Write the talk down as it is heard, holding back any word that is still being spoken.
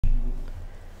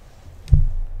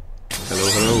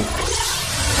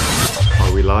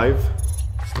we live?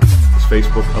 Is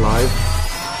Facebook alive?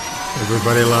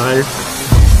 Everybody live?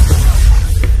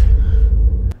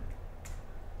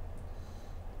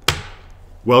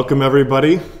 Welcome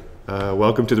everybody.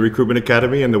 Welcome to the Recruitment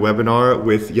Academy and the webinar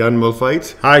with Jan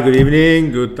Mühlfeit. Hi, good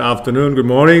evening, good afternoon, good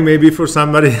morning, maybe for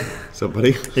somebody.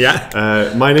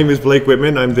 Yeah. My name is Blake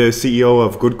Whitman. I'm the CEO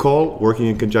of Good Call, working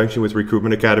in conjunction with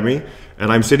Recruitment Academy.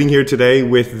 And I'm sitting here today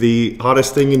with the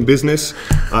hottest thing in business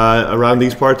around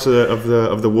these parts of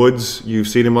the woods. You've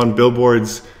seen him on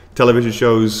billboards, television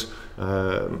shows,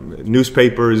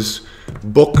 newspapers,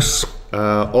 books,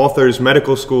 authors,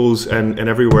 medical schools, and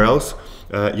everywhere else.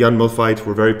 Jan Mühlfeit,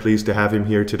 we're very pleased to have him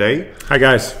here today. Hi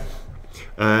guys.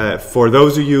 For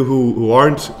those of you who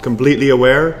aren't completely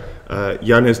aware,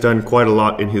 Jan has done quite a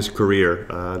lot in his career.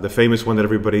 The famous one that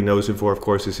everybody knows him for, of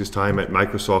course, is his time at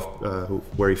Microsoft,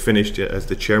 where he finished as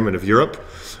the chairman of Europe.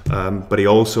 But he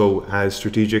also has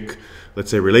strategic,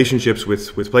 let's say, relationships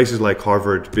with places like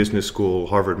Harvard Business School,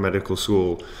 Harvard Medical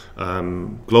School,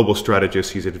 global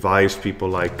strategists. He's advised people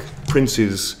like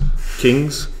princes,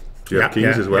 kings. Do you have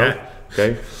kings as well? Yeah.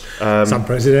 Okay. Some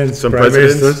presidents. Some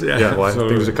presidents. Yeah, well, I think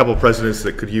there's a couple of presidents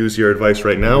that could use your advice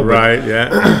right now. Right,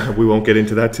 yeah. We won't get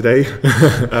into that today.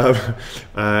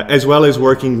 As well as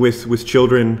working with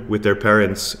children, with their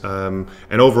parents, and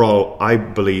overall, I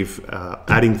believe,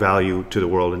 adding value to the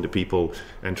world and to people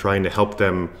and trying to help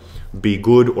them be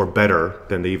good or better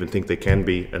than they even think they can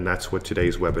be. And that's what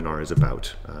today's webinar is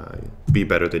about. Be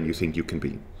better than you think you can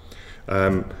be.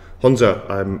 Honza,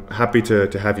 I'm happy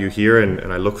to have you here,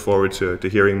 and I look forward to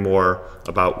hearing more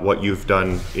about what you've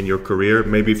done in your career.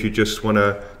 Maybe if you just want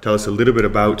to tell us a little bit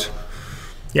about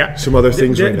some other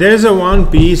things. There's a one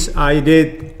piece I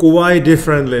did quite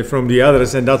differently from the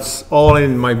others, and that's all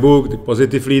in my book, The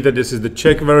Positive Leader. This is the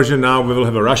Czech version now. We will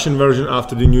have a Russian version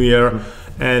after the new year.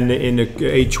 And in the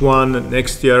H1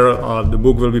 next year, the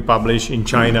book will be published in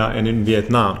China and in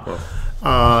Vietnam.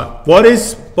 What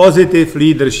is positive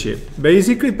leadership?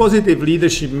 Basically, positive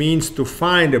leadership means to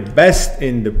find the best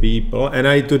in the people. And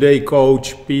I today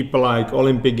coach people like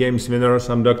Olympic Games winners,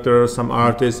 some doctors, some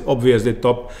artists, obviously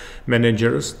top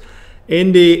managers.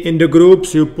 In the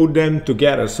groups, you put them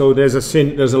together. So there's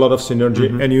a lot of synergy,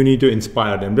 and you need to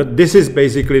inspire them. But this is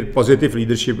basically positive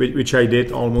leadership, which I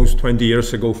did almost 20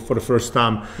 years ago for the first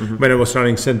time when I was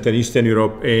running Central Eastern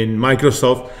Europe in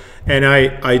Microsoft. And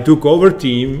I took over a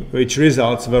team which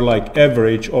results were like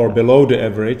average or below the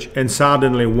average, and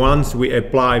suddenly once we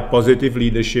applied positive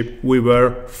leadership, we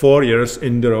were 4 years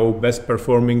in a row best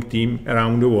performing team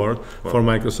around the world for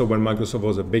Microsoft, when Microsoft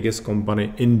was the biggest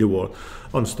company in the world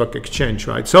on stock exchange,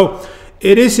 right? So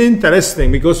it is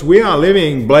interesting because we are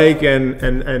living, Blake and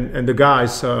the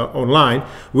guys online,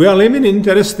 we are living in an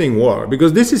interesting world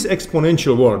because this is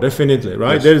exponential world, definitely,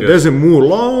 right? Yes, There's a Moore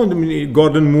law.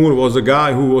 Gordon Moore was a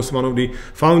guy who was one of the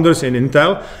founders in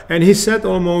Intel, and he said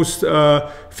almost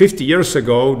 50 years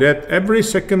ago that every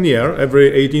second year,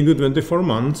 every 18 to 24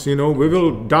 months, we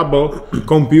will double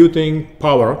computing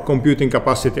power, computing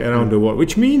capacity around the world,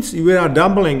 which means we are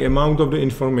doubling amount of the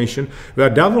information, we are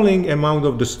doubling amount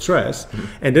of the stress.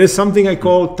 And there is something I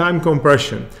call time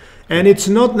compression. And it's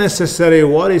not necessarily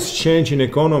what is changing in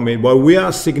economy, but we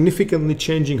are significantly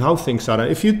changing how things are.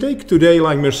 If you take today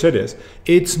like Mercedes,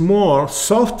 it's more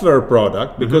software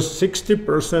product because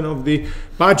 60% of the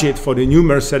budget for the new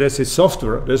Mercedes is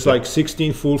software. There's like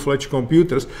 16 full-fledged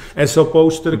computers as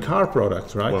opposed to the car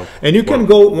products, right? Wow. And you can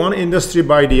go one industry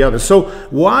by the other. So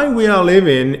why we are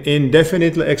living in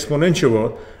definitely exponential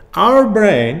world? Our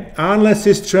brain, unless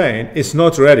it's trained, is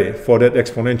not ready for that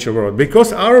exponential world,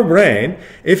 because our brain,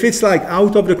 if it's like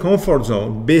out of the comfort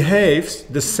zone, behaves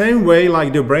the same way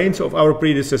like the brains of our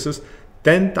predecessors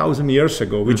 10,000 years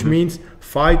ago, which means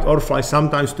fight or fly.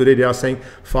 Sometimes today they are saying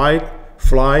fight,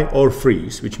 fly, or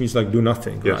freeze, which means like do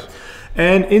nothing. Yes. Right?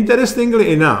 And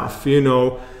interestingly enough,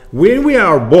 when we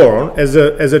are born as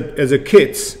a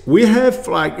kids, we have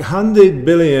like 100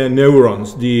 billion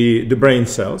neurons, the brain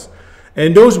cells.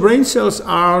 And those brain cells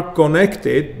are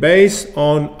connected based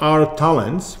on our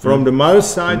talents from the mother's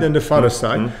side and the father's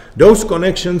side. Those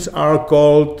connections are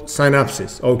called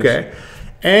synapses, okay? Yes.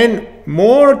 And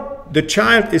more the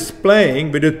child is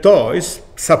playing with the toys,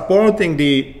 supporting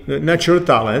the natural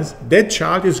talents, that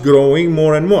child is growing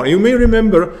more and more. You may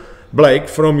remember Blake,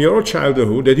 from your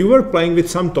childhood, that you were playing with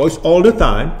some toys all the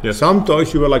time. Yes. Some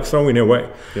toys you were like throwing away.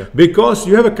 Yeah. Because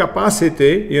you have a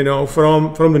capacity, you know,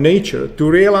 from the nature to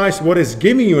realize what is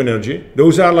giving you energy.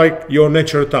 Those are like your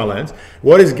natural talents.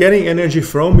 What is getting energy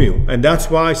from you. And that's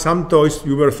why some toys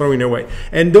you were throwing away.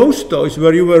 And those toys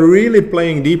where you were really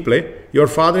playing deeply, your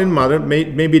father and mother,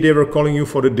 maybe they were calling you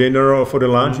for the dinner or for the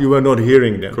lunch, you were not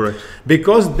hearing them. Correct.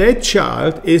 Because that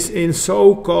child is in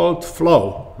so-called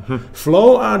flow.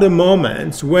 Flow are the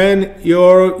moments when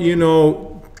your, you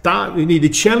know, the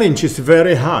challenge is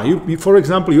very high. For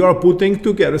example, you are putting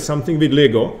together something with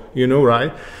Lego, you know,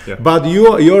 right? Yeah. But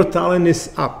your talent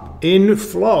is up. In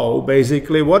flow,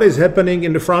 basically, what is happening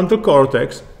in the frontal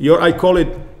cortex, I call it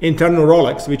internal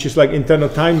Rolex, which is like internal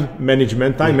time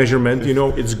management, time measurement, you know,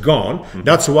 it's gone.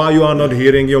 That's why you are not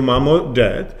hearing your mom or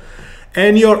dad.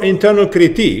 And your internal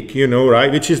critique, you know, right,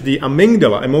 which is the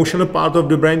amygdala, emotional part of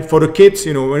the brain. For the kids,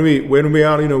 you know, when we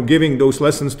are, you know, giving those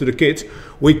lessons to the kids,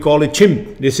 we call it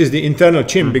chimp. This is the internal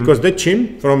chimp, because that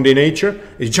chimp from the nature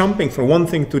is jumping from one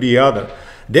thing to the other.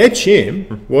 That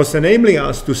chimp was enabling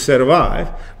us to survive,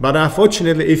 but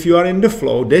unfortunately, if you are in the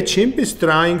flow, that chimp is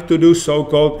trying to do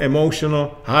so-called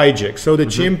emotional hijack. So the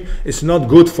chimp is not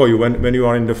good for you when you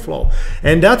are in the flow.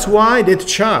 And that's why that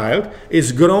child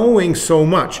is growing so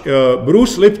much.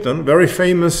 Bruce Lipton, very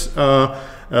famous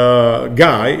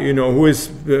guy, you know, who is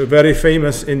very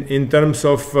famous in terms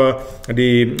of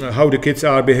how the kids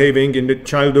are behaving in the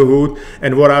childhood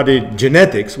and what are the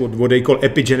genetics, what they call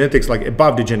epigenetics, like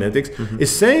above the genetics,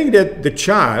 is saying that the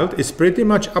child is pretty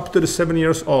much up to the 7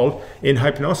 years old in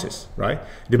hypnosis, right?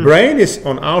 The brain is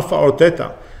on alpha or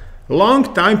theta.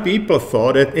 Long time people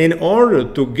thought that in order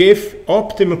to give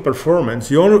optimal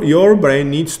performance, your brain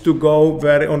needs to go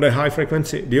very on the high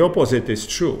frequency. The opposite is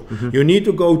true. You need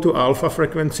to go to alpha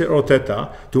frequency or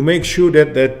theta to make sure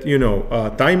that you know,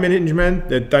 time management,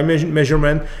 the time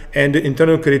measurement, and the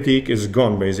internal critique is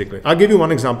gone, basically. I'll give you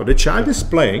one example. The child is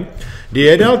playing, the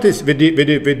adult is with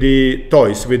the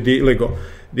toys, with the Lego.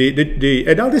 The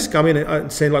adult is coming and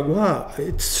saying like, wow,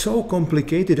 it's so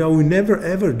complicated, I will never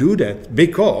ever do that,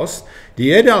 because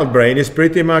the adult brain is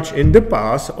pretty much in the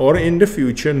past or in the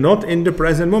future, not in the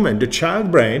present moment. The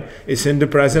child brain is in the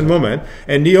present moment,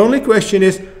 and the only question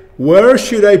is, where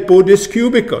should I put this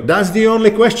cubicle? That's the only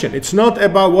question. It's not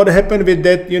about what happened with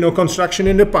that, you know, construction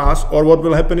in the past or what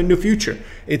will happen in the future.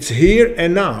 It's here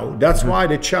and now. That's why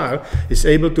the child is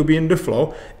able to be in the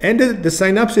flow. And the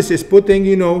synapses is putting,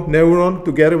 you know, neuron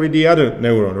together with the other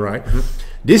neuron, right?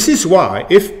 This is why,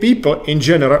 if people in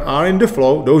general are in the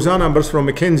flow, those are numbers from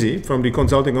McKinsey, from the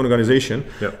consulting organization,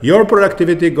 your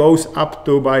productivity goes up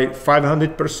to by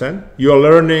 500%. You're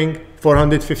learning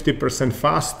 450%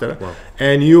 faster,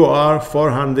 and you are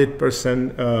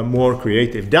 400% more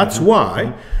creative. That's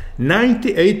why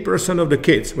 98% of the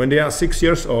kids, when they are 6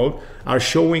 years old, are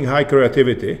showing high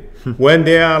creativity. When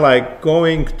they are like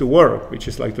going to work, which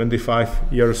is like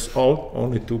 25 years old,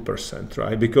 only 2%,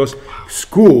 right? Because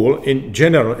school in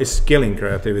general is killing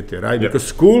creativity, right? Because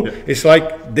school is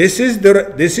like, this is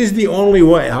the only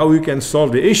way how you can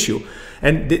solve the issue.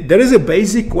 And there is a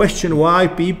basic question why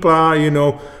people are, you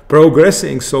know,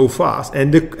 progressing so fast.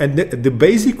 And the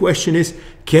basic question is,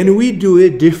 can we do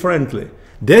it differently?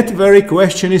 That very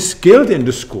question is skilled in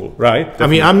the school, right? Definitely, I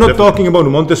mean, I'm not talking about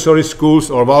Montessori schools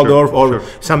or Waldorf or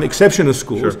some exceptional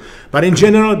schools, but in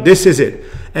general, this is it.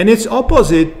 And it's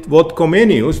opposite what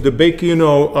Comenius, the big, you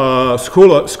know,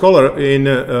 scholar in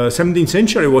 17th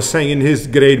century, was saying in his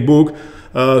great book,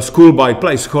 School by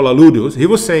Play, Schola Ludus. He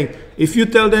was saying, if you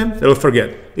tell them, they'll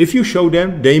forget. If you show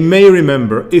them, they may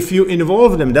remember. If you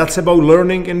involve them, that's about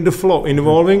learning in the flow,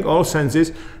 involving all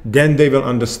senses, then they will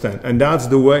understand. And that's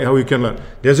the way how you can learn.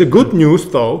 There's a good news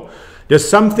though. There's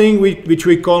something which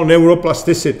we call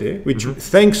neuroplasticity, which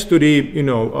thanks to the, you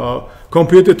know,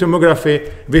 computer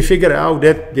tomography, we figure out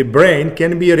that the brain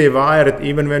can be rewired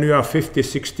even when you are 50,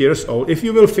 60 years old. If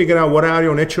you will figure out what are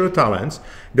your natural talents,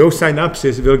 those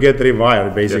synapses will get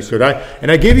rewired, basically, right? And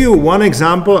I give you one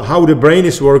example how the brain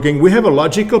is working. We have a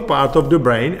logical part of the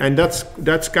brain, and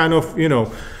that's kind of, you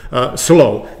know,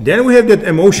 slow. Then we have that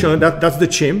emotional, that's the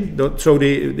chimp, so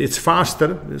it's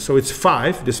faster, so it's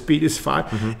 5, the speed is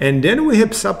 5. And then we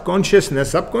have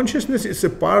subconsciousness. Subconsciousness is a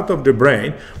part of the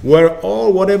brain where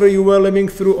all, whatever you were living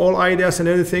through, all ideas and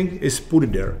everything is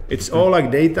put there. It's all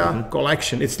like data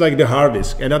collection. It's like the hard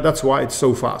disk, and that's why it's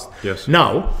so fast.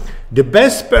 Now, the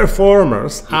best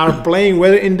performers are playing,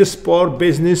 whether in the sport,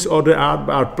 business, or the art,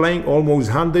 are playing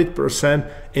almost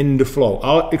 100% in the flow.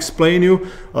 I'll explain you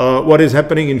what is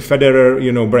happening in Federer,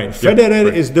 you know, brain.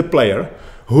 Federer is the player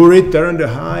who returned the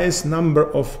highest number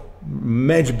of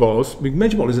match balls.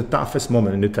 Match ball is the toughest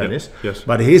moment in the tennis. Yes.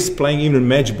 But he's playing even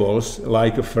match balls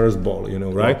like a first ball, you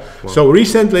know, right? Wow. So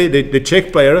recently, the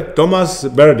Czech player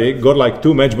Tomáš Berdych got like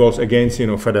 2 match balls against, you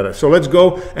know, Federer. So let's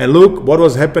go and look what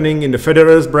was happening in the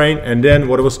Federer's brain, and then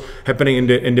what was happening in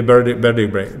the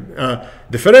Berdych brain.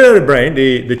 The Federer brain,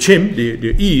 the chimp,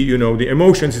 the E, you know, the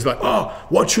emotions is like, oh,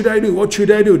 what should I do? What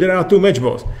should I do? There are 2 match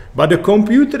balls. But the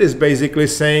computer is basically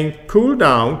saying, cool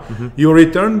down. You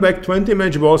return back 20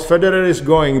 match balls. Federer is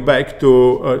going back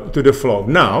to the flow.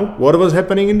 Now, what was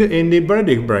happening in the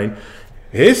Berdych brain?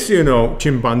 His, you know,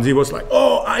 chimpanzee was like,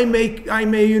 oh, I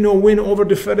may, you know, win over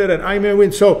the Federer. I may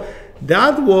win. So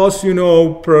that was, you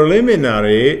know,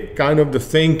 preliminary kind of the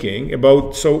thinking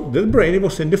about. So the brain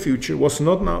was in the future, was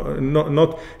not now,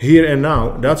 not here and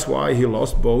now. That's why he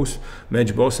lost both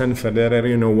match balls, and Federer,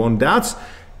 you know, won. That's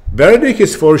Berdych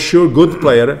is for sure good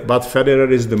player, but Federer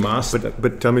is the master.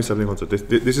 But tell me something, Honza.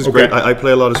 This is great. I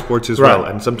play a lot of sports as well,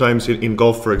 and sometimes in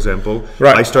golf, for example,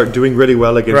 I start doing really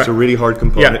well against a really hard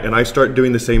component, and I start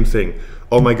doing the same thing.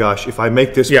 Oh my gosh! If I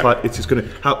make this putt, it's just gonna.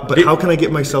 How can I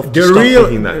get myself to stop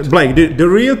thinking that? Blake, the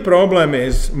real problem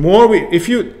is more. If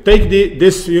you take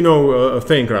this, you know,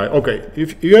 thing, right? Okay,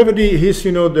 if you have his,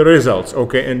 you know, the results,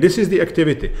 okay, and this is the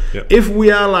activity. If we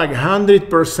are like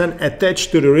 100%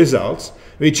 attached to the results,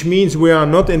 which means we are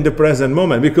not in the present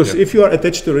moment, because if you are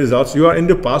attached to results, you are in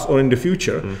the past or in the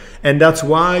future, and that's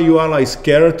why you are like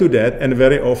scared to that, and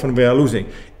very often we are losing.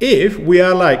 If we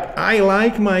are like, I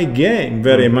like my game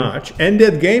very much, and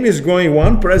that game is going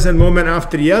one present moment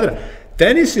after the other.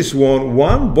 Tennis is won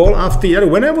one ball after the other.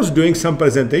 When I was doing some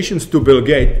presentations to Bill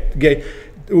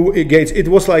Gates, it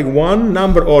was like one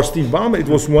number, or Steve Ballmer, it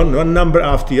was one number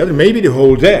after the other, maybe the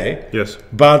whole day. Yes.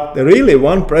 But really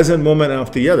one present moment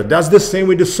after the other. That's the same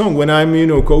with the song. When I'm, you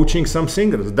know, coaching some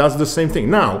singers, that's the same thing.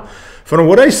 Now, from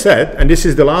what I said, and this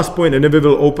is the last point, and then we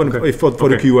will open for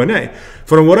the Q&A.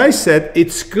 From what I said,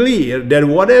 it's clear that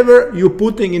whatever you're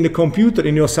putting in the computer,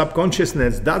 in your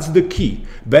subconsciousness, that's the key.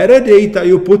 Better data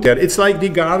you put there. It's like the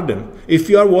garden. If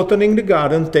you are watering the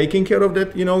garden, taking care of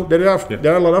that, you know, there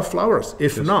are a lot of flowers.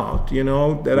 If not, you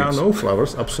know, there are no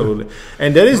flowers, absolutely.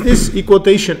 And there is this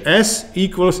equation, S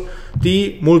equals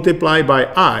T multiplied by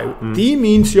I. T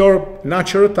means your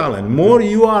natural talent. More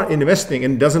you are investing,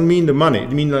 and it doesn't mean the money.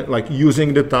 It means like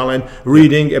using the talent,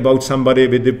 reading about somebody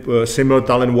with the similar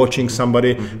talent, watching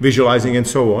somebody, visualizing, and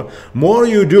so on. More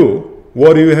you do,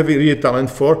 what do you have real talent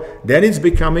for, then it's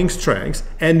becoming strengths,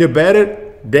 and the better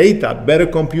data, better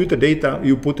computer data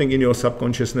you're putting in your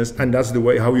subconsciousness, and that's the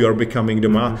way how you are becoming the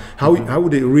how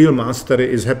the real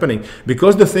mastery is happening.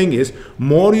 Because the thing is,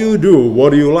 more you do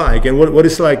what you like, and what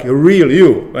is like real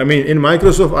you. I mean, in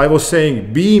Microsoft, I was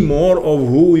saying, be more of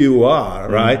who you are,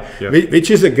 right? Which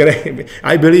is a great,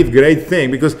 I believe, great thing,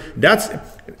 because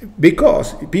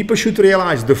because people should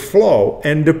realize the flow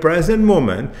and the present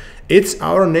moment. It's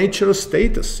our natural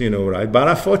status, you know, right? But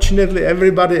unfortunately,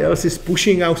 everybody else is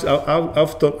pushing out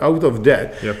of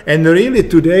that. And really,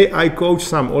 today I coach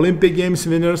some Olympic Games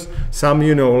winners, some,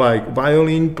 you know, like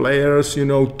violin players, you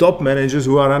know, top managers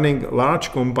who are running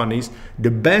large companies, the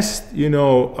best, you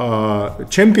know,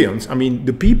 champions. I mean,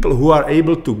 the people who are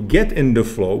able to get in the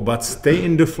flow but stay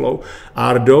in the flow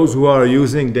are those who are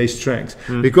using their strengths.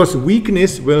 Because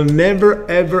weakness will never,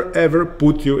 ever, ever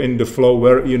put you in the flow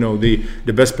where, you know, the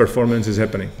best performance is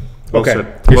happening. Well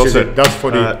said. Well said. That's for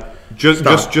the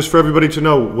just for everybody to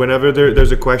know, whenever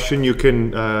there's a question, you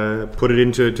can put it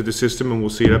into the system, and we'll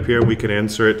see it up here. We can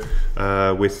answer it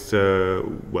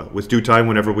with due time,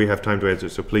 whenever we have time to answer.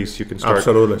 So please, you can start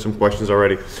some questions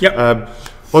already.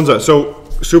 Honza, so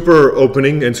super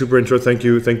opening and super intro. Thank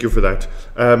you for that.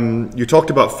 You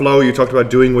talked about flow. You talked about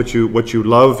doing what you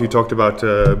love. You talked about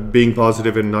being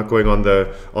positive and not going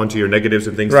onto your negatives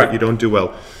and things that you don't do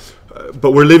well.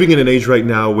 But we're living in an age right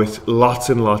now with lots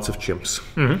and lots of chimps,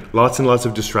 lots and lots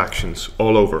of distractions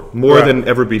all over, more than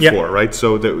ever before, right?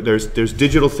 So there's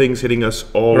digital things hitting us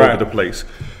all over the place.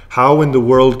 How in the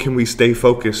world can we stay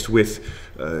focused with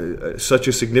such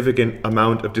a significant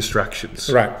amount of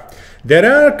distractions? Right. There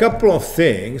are a couple of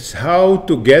things how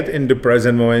to get in the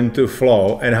present moment to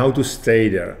flow and how to stay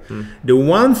there. The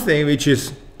one thing which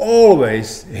is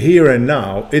always here and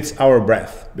now, it's our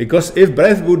breath. Because if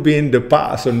breath would be in the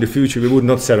past or in the future, we would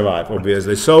not survive,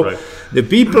 obviously. So the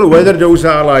people, whether those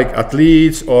are like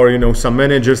athletes or, you know, some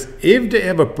managers, if they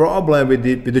have a problem with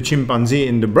the chimpanzee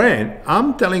in the brain,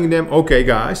 I'm telling them, okay,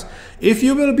 guys, if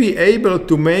you will be able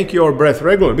to make your breath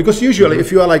regular, because usually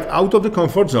if you are like out of the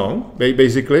comfort zone,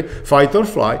 basically fight or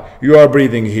flight, you are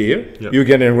breathing here, you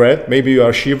get in red, maybe you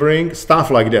are shivering, stuff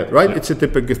like that, right? It's a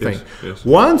typical thing.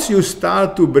 Once you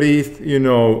start to breathe, you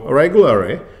know,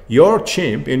 regularly, your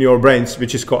chimp in your brain,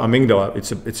 which is called amygdala,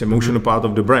 it's emotional part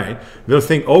of the brain, will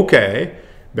think, okay,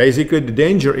 basically the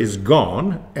danger is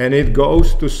gone, and it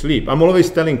goes to sleep. I'm always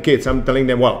telling kids, I'm telling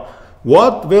them, well,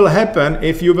 what will happen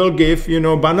if you will give,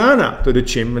 banana to the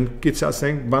chimp? And kids are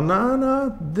saying,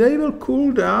 banana, they will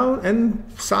cool down and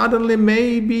suddenly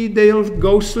maybe they'll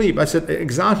go sleep. I said,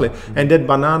 exactly. And that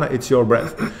banana, it's your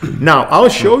breath. Now, I'll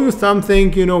show you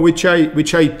something, which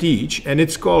I teach, and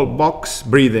it's called box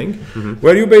breathing,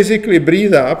 where you basically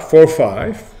breathe up for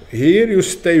 5. Here you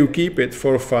stay, you keep it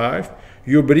for 5.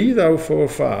 You breathe out for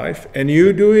 5, and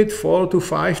you do it 4 to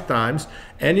 5 times,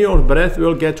 and your breath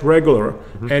will get regular,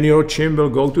 and your chin will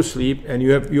go to sleep, and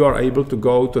you are able to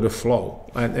go to the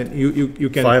flow. And you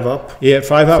can 5 up. Yeah,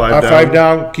 5 up, 5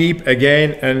 down, keep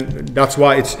again, and that's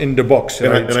why it's in the box.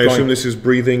 And I assume this is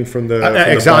breathing from the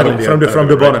exactly from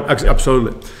the bottom. Right?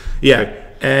 Absolutely, yeah. Okay.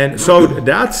 And so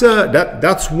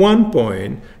that's one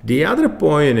point. The other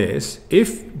point is,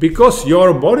 because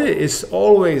your body is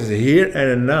always here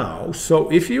and now,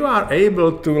 so if you are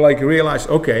able to realize,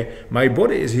 okay, my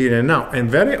body is here and now, and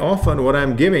very often what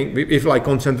I'm giving, if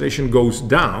concentration goes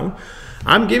down,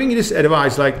 I'm giving this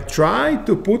advice, try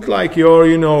to put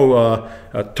your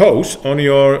toes on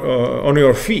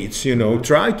your feet,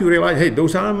 try to realize, hey,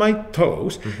 those are my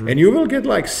toes, and you will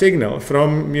get signal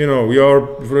from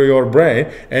your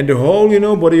brain, and the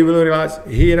whole body will realize,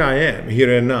 here I am,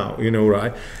 here and now,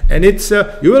 right? And it's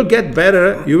you will get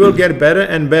better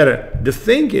and better. The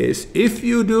thing is, if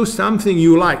you do something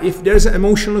you like, if there's an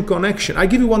emotional connection, I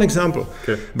give you one example.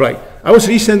 Okay. Right, I was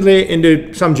recently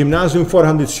in some gymnasium,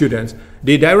 400 students.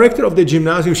 The director of the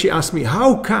gymnasium, she asked me,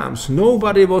 how comes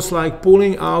nobody was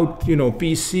pulling out,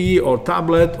 PC or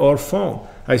tablet or phone?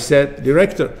 I said,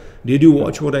 director, did you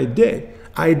watch what I did?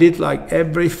 I did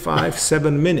every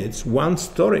 5-7 minutes, one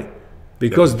story.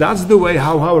 Because that's the way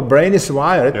how our brain is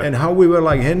wired, and how we were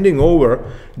handing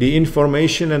over the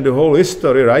information and the whole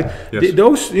history, right? Yes.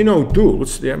 Those,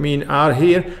 tools, are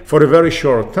here for a very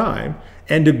short time.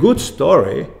 And the good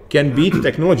story can beat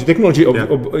technology. Technology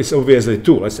is obviously a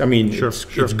tool. I mean,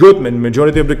 it's good in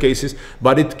majority of the cases,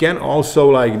 but it can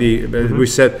also, we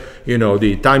said,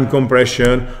 the time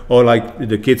compression, or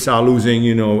the kids are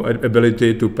losing,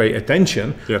 ability to pay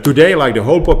attention. Yeah. Today, the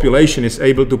whole population is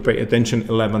able to pay attention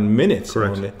 11 minutes.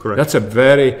 Correct. That's a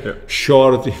very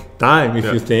short time, if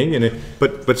you think.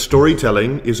 But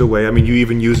storytelling is a way. I mean, you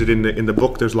even use it in the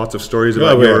book. There's lots of stories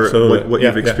about what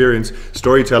you've experienced.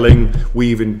 Storytelling, we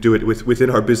even do it within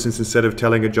our business. Instead of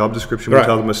telling a job description, we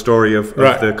tell them a story of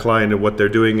the client and what they're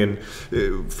doing. And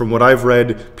from what I've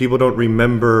read, people don't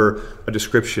remember a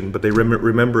description, but they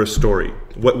remember a story.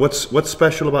 What's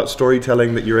special about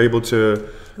storytelling that you're able to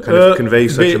kind of convey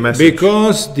such a message?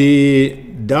 Because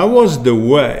that was the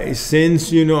way since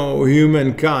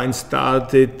humankind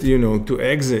started to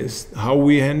exist, how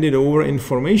we handed over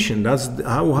information. That's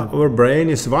how our brain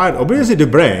is wired. Obviously the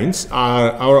brains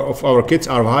of our kids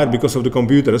are wired because of the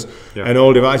computers, and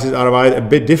all devices are wired a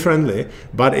bit differently.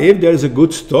 But if there's a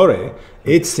good story,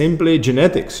 it's simply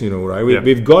genetics, right?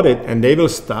 We've got it, and they will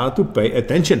start to pay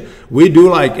attention. We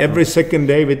do every second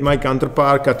day with my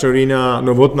counterpart Katerina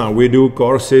Novotna. We do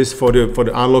courses for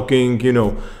the unlocking,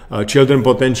 children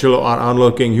potential or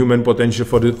unlocking human potential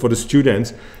for the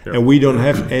students, and we don't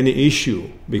have any issue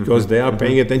because they are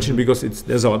paying attention, because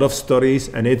there's a lot of stories,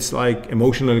 and it's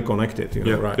emotionally connected.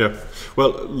 Right? Yeah.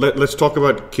 Well, let's talk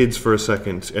about kids for a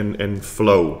second and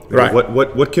flow. Right.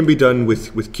 What can be done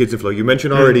with kids and flow? You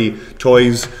mentioned already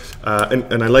toys,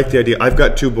 and I like the idea. I've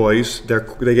got 2 boys.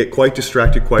 They get quite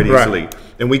distracted quite easily. Right.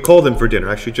 And we call them for dinner.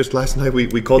 Actually, just last night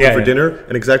we called them for dinner,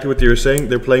 and exactly what you were saying,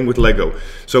 they're playing with Lego.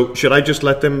 So should I just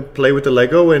let them play with the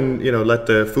Lego and let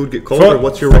the food get cold, or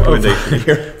what's your recommendation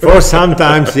here? For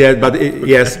sometimes, but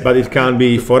it can't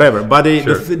be forever. But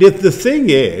the thing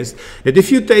is that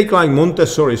if you take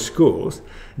Montessori schools,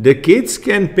 the kids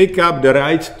can pick up the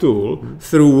right tool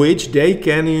through which they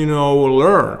can,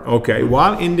 learn. Okay,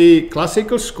 while in the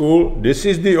classical school, this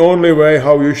is the only way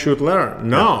how you should learn.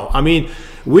 No, I mean,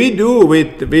 we do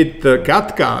with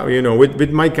Katka,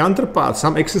 with my counterpart,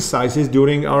 some exercises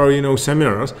during our,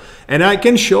 seminars, and I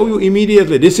can show you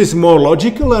immediately, this is more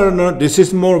logical learner, this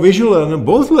is more visual learner.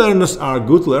 Both learners are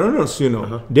good learners,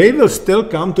 They will still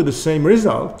come to the same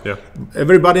result. Yeah.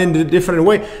 Everybody in a different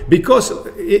way, because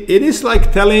it is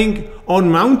like telling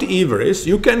on Mount Everest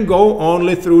you can go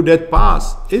only through that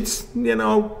pass. It's, you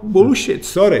know, bullshit.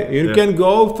 Sorry, you can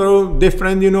go through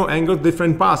different, you know, angles,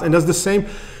 different paths, and that's the same.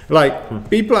 Like,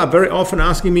 people are very often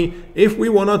asking me, if we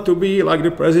wanted to be like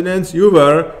the presidents you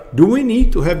were, do we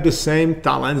need to have the same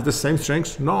talents, the same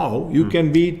strengths? No, you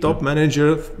can be top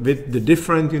manager with the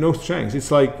different, you know, strengths.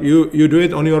 It's like you do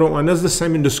it on your own, and that's the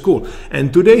same in the school.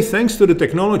 And today, thanks to the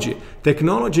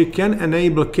technology can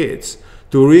enable kids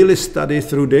to really study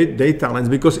through their talents,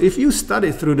 because if you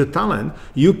study through the talent,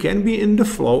 you can be in the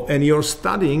flow, and your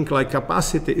studying like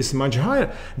capacity is much higher.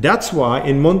 That's why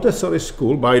in Montessori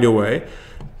school, by the way,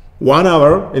 1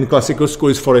 hour in classical school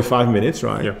is 45 minutes,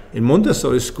 right? Yeah. In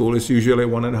Montessori school, it's usually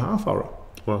 1.5 hours.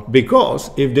 Wow. Because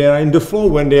if they are in the flow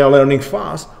when they are learning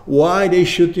fast, why they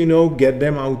should, you know, get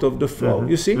them out of the flow?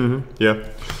 You see? Yeah.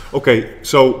 Okay.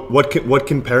 So what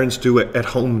can parents do at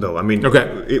home though? I mean,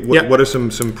 what are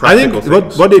some practical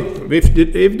things? I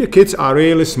think if the kids are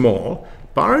really small,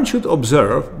 parents should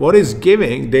observe what is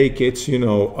giving their kids, you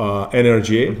know,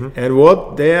 energy, and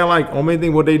what they are like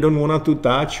omitting, what they don't want to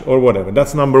touch or whatever.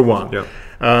 That's number one. Yeah.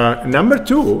 Number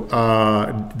two,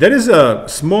 there is a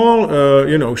small,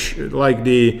 you know, like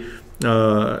the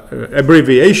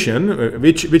abbreviation,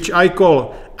 which I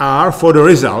call R for the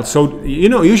results. So, you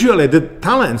know, usually the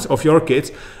talents of your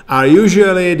kids are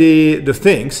usually the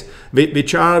things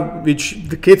which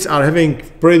the kids are having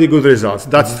pretty good results.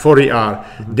 That's for the R.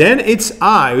 Then it's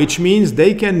I, which means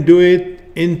they can do it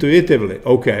intuitively.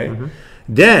 Okay.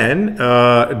 Then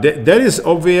there is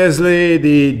obviously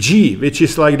the G, which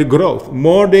is like the growth.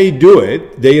 More they do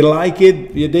it, they like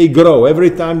it, they grow. Every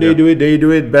time they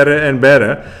do it better and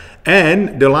better.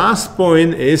 And the last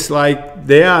point is like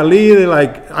they are really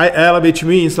like IL, which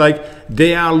means like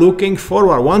they are looking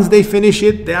forward. Once they finish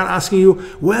it, they are asking you,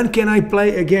 when can I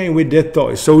play again with that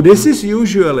toy? So this is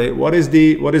usually what is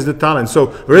the talent.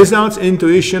 So results,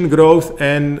 intuition, growth,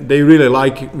 and they really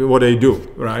like what they do,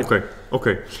 right?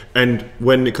 Okay. And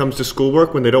when it comes to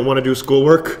schoolwork, when they don't want to do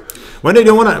schoolwork? When they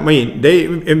don't want to, I mean, they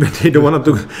don't want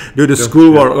to do the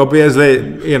schoolwork.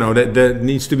 Obviously, you know, there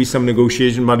needs to be some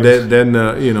negotiation, but then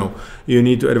you know, you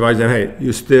need to advise them, hey,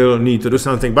 you still need to do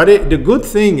something. But the good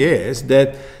thing is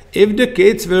that if the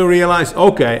kids will realize,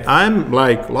 okay, I'm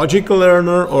like logical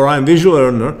learner or I'm visual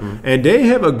learner, and they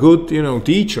have a good, you know,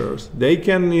 teachers, they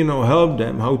can, you know, help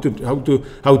them how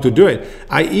to do it.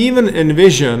 I even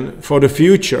envision for the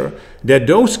future that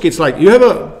those kids, like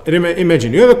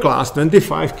imagine you have a class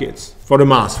 25 kids for the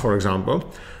math, for example.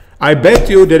 I bet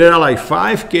you that there are like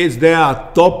 5 kids that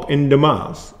are top in the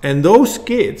math, and those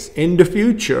kids in the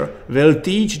future will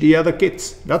teach the other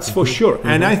kids. That's for sure.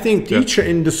 And I think teacher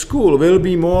in the school will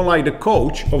be more like the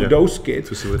coach of those kids,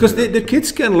 because the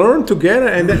kids can learn together,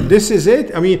 and this is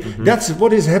it. I mean, that's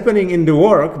what is happening in the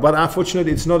work, but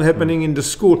unfortunately it's not happening in the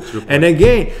school. And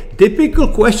again, typical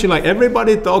question, like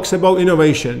everybody talks about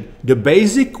innovation. The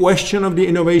basic question of the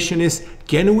innovation is,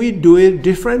 can we do it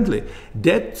differently?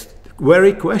 That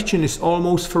very question is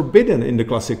almost forbidden in the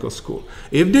classical school.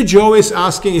 If the Joe is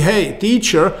asking, hey,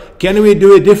 teacher, can we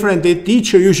do it differently?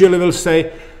 Teacher usually will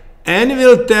say, and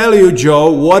will tell you,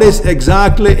 Joe, what is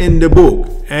exactly in the book.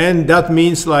 And that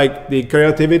means like the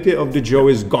creativity of the Joe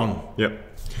is gone. Yeah.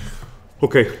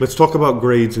 Okay, let's talk about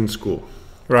grades in school.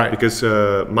 Right. Because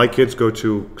my kids go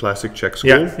to classic Czech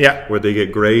school, where they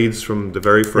get grades from the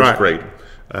very first grade.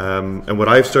 And what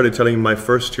I've started telling my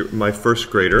first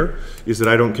grader is that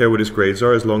I don't care what his grades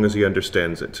are as long as he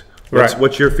understands it.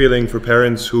 What's your feeling for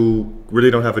parents who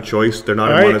really don't have a choice? They're not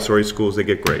in Montessori schools, they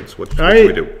get grades. What do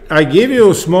we do? I give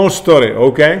you a small story,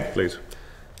 okay? Please.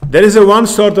 There is one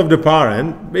sort of the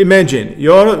parent. Imagine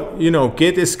your, you know,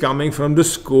 kid is coming from the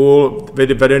school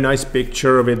with a very nice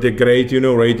picture with the great, you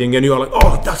know, rating, and you are like,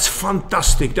 oh, that's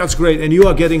fantastic, that's great, and you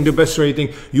are getting the best rating.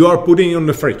 You are putting it on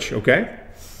the fridge, okay?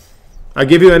 I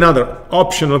give you another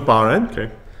optional parent. Okay.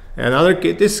 Another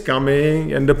kid is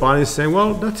coming, and the parent is saying,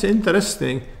 well, that's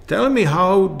interesting. Tell me,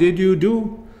 how did you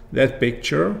do that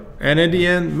picture? And at the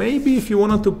end, maybe if you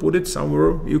wanted to put it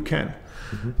somewhere, you can.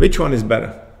 Which one is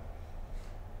better?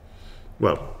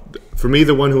 Well, for me,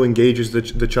 the one who engages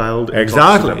the child.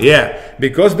 Exactly, yeah.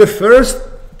 Because the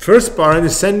first parent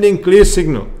is sending clear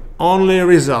signal. Only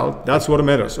result, that's what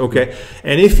matters, okay?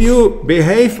 And if you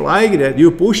behave like that, you're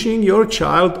pushing your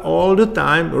child all the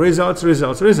time, results.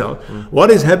 What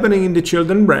is happening in the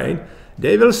children's brain?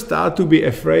 They will start to be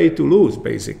afraid to lose,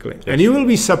 basically. And you will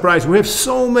be surprised. We have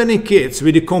so many kids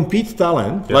with the compete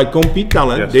talent,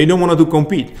 they don't want to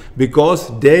compete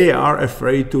because they are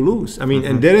afraid to lose. I mean,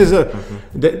 and there is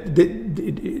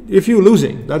if you're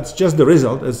losing, that's just the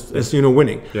result as you know,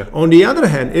 winning. On the other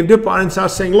hand, if the parents are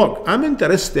saying, look, I'm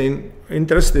interested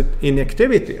interested in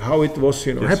activity, how it was,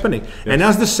 happening. And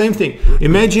that's the same thing.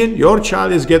 Imagine your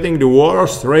child is getting the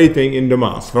worst rating in the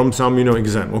math from some,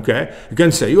 exam, okay? You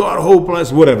can say, you are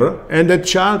hopeless, whatever, and that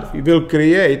child will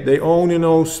create their own,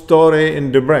 story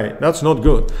in the brain. That's not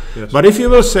good. Yes. But if you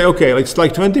will say, okay, it's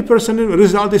like 20%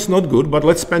 result is not good, but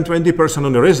let's spend 20%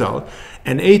 on the result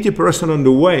and 80% on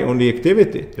the way, on the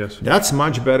activity. Yes. That's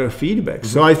much better feedback.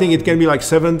 So I think it can be like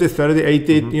 70, 30,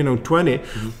 80, 20.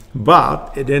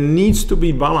 But there needs to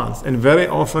be balance. And very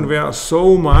often we are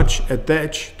so much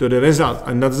attached to the result.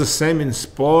 And that's the same in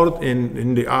sport,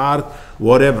 in the art,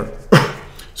 whatever.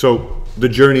 So the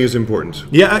journey is important.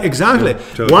 Yeah, exactly.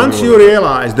 Yeah, once you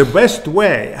realize the best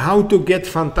way how to get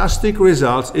fantastic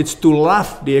results, it's to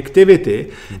love the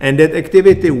activity, and that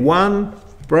activity one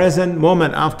present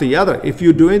moment after the other. If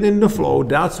you do it in the flow,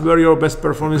 that's where your best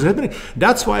performance is happening.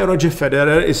 That's why Roger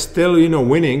Federer is still,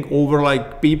 winning over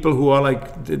like people who are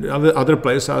like the other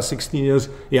players are 16 years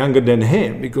younger than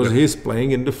him, because he's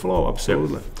playing in the flow.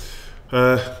 Absolutely.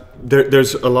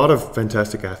 There's a lot of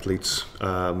fantastic athletes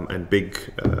and big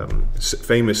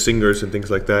famous singers and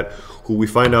things like that who we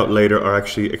find out later are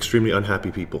actually extremely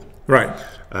unhappy people. Right.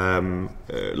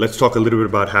 Let's talk a little bit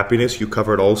about happiness. You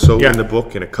cover it also in the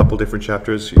book in a couple different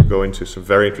chapters. You go into some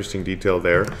very interesting detail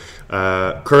there.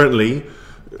 Currently,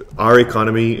 our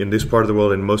economy in this part of the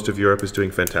world and most of Europe is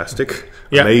doing fantastic.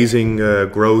 Amazing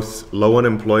growth, low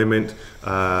unemployment,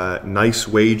 nice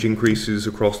wage increases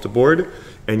across the board.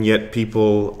 And yet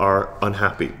people are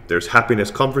unhappy. There's happiness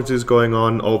conferences going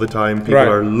on all the time. People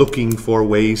are looking for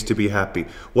ways to be happy.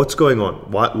 What's going on?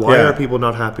 Why are people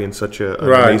not happy in such an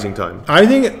amazing time? I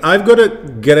think I've got a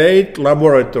great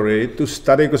laboratory to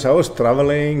study, because I was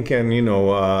traveling and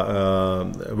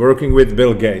working with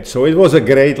Bill Gates. So it was a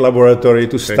great laboratory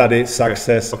to study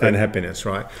success and happiness,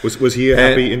 right? Was he a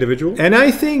happy individual? And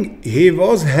I think he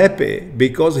was happy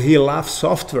because he loved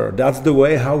software. That's the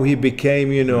way how he became,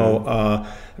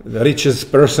 the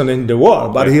richest person in the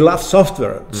world, but he loved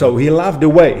software. So he loved the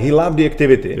way, he loved the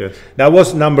activity. Yes. That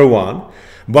was number one.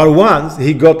 But once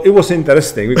he got, it was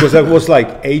interesting because that was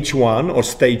like H1 or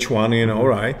stage one,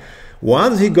 right?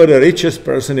 Once he got the richest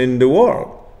person in the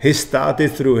world, he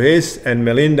started through his and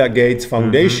Melinda Gates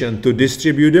Foundation to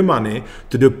distribute the money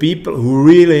to the people who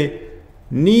really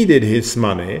needed his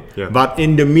money, but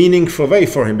in the meaningful way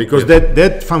for him, because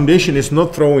that foundation is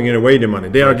not throwing away the money.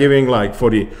 They are giving like for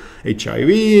the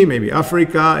HIV, maybe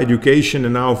Africa, education,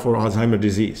 and now for Alzheimer's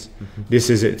disease. This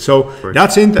is it. So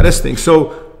that's interesting.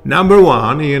 So number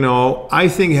one, I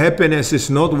think happiness is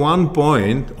not one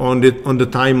point on the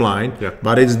timeline,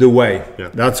 but it's the way.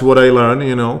 That's what I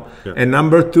learned, And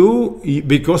number two,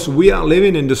 because we are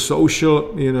living in the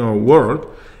social, world,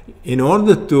 in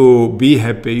order to be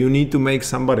happy, you need to make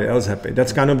somebody else happy.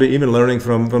 That's kind of even learning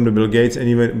from the Bill Gates and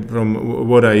even from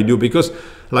what I do. Because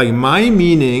like my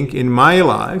meaning in my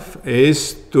life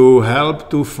is to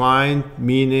help to find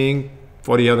meaning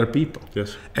for the other people.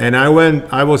 Yes. And I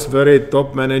was very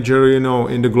top manager,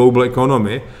 in the global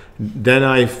economy. Then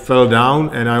I fell down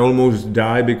and I almost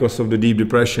died because of the deep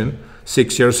depression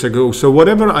 6 years ago. So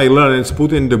whatever I learned, it's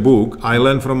put in the book. I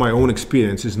learned from my own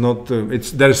experience. It's not.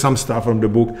 There's some stuff from the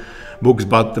books,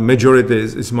 but the majority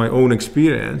is my own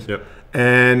experience.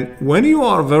 And when you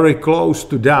are very close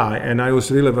to die, and I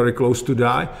was really very close to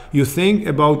die, you think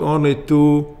about only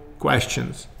two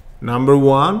questions. Number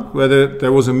one, whether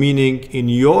there was a meaning in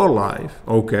your life,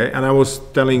 okay? And I was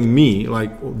telling me,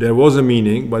 like, there was a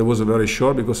meaning, but it was very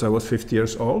short because I was 50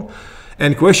 years old.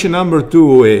 And question number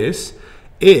two is,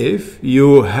 if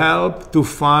you help to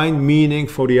find meaning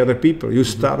for the other people. You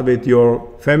start with your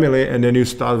family, and then you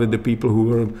start with the people who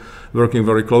were working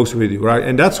very close with you, right?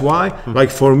 And that's why,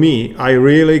 like for me, I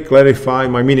really clarify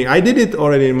my meaning. I did it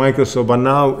already in Microsoft, but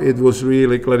now it was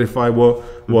really clarify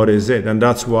what is it. And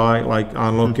that's why, like,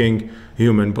 unlocking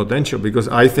human potential, because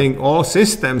I think all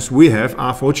systems we have,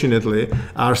 unfortunately,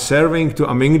 are serving to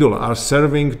amygdala, are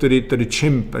serving to the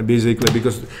chimp, basically,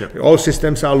 because all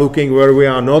systems are looking where we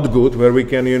are not good, where we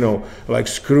can, like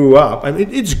screw up. And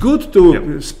it's good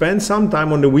to spend some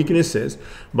time on the weaknesses,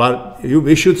 but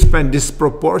we should spend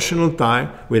disproportional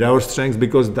time with our strengths,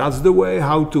 because that's the way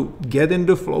how to get in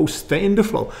the flow, stay in the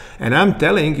flow. And I'm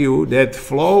telling you that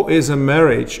flow is a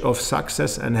marriage of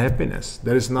success and happiness.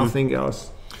 There is nothing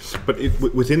else. But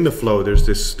within the flow, there's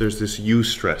this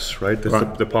eustress, right?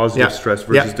 The positive stress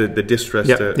versus the distress,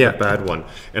 the bad one.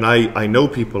 And I know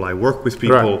people, I work with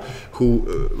people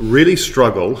who really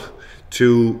struggle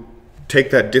to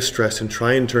take that distress and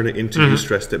try and turn it into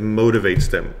eustress that motivates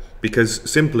them, because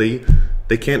simply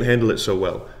they can't handle it so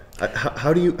well.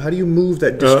 How do you move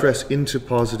that distress into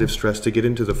positive stress to get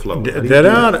into the flow? There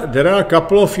are a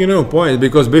couple of points,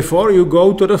 because before you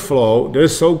go to the flow,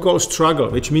 there's so-called struggle,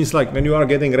 which means like when you are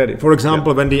getting ready. For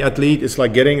example, when the athlete is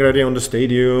like getting ready on the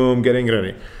stadium, getting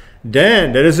ready,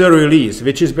 then there is a release,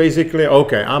 which is basically,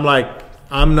 okay,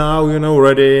 I'm now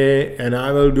ready, and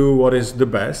I will do what is the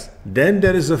best. Then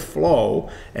there is a flow,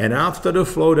 and after the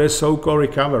flow there's so-called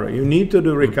recovery. You need to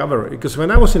do recovery, because when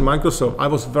I was in Microsoft, I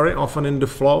was very often in the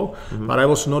flow, but I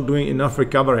was not doing enough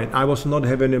recovery, and I was not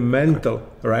having a mental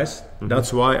rest.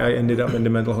 That's why I ended up in the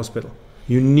mental hospital.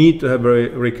 You need to have a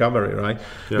recovery, right?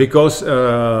 Yeah. Because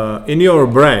in your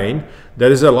brain there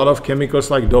is a lot of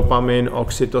chemicals like dopamine,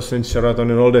 oxytocin,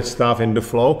 serotonin, all that stuff in the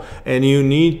flow, and you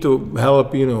need to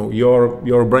help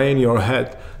your brain, your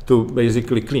head, to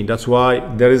basically clean. That's why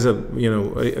there is a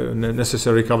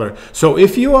necessary recovery. So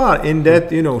if you are in that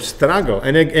struggle,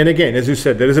 and again, as you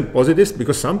said, there is a positive,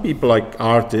 because some people like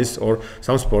artists or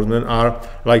some sportsmen are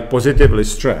like positively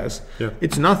stressed. Yeah.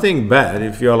 It's nothing bad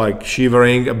if you're like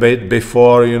shivering a bit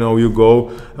before you go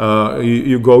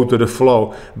to the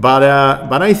flow. But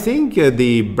I think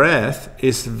the breath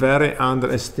is very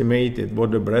underestimated,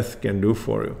 what the breath can do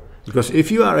for you. Because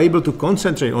if you are able to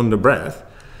concentrate on the breath,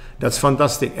 that's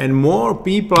fantastic. And more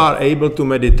people are able to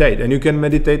meditate. And you can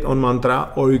meditate on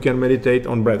mantra, or you can meditate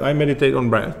on breath. I meditate on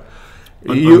breath.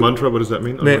 On mantra, what does that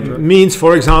mean? Means,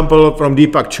 for example, from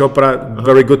Deepak Chopra, a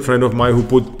very good friend of mine who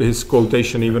put his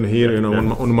quotation even here,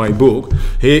 on my book.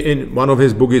 He, in one of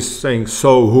his books, is saying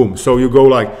so whom. So you go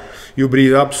like, you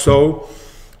breathe up, so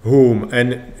whom,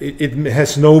 and it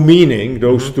has no meaning,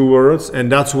 those two words,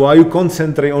 and that's why you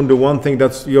concentrate on the one thing.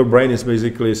 That's your brain is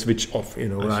basically switched off,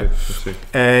 right? I see.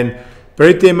 And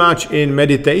pretty much in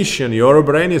meditation, your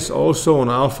brain is also on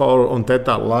alpha or on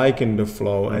theta, like in the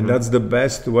flow, and that's the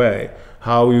best way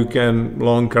how you can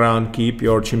long run keep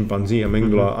your chimpanzee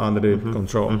amygdala under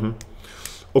control.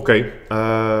 Okay.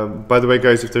 By the way,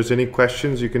 guys, if there's any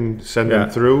questions, you can send them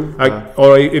through.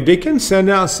 Or if they can send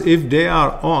us if they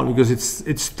are on, because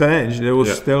it's strange. There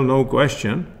was still no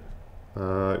question.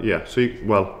 Yeah. So,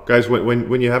 guys,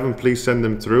 when you have them, please send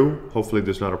them through. Hopefully,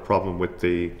 there's not a problem with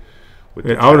the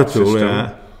our chat tool. system.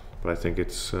 Yeah. But I think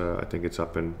it's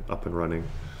up and running.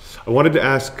 I wanted to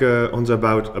ask Honza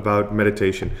about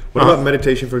meditation. What about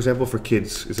meditation, for example, for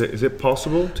kids? Is it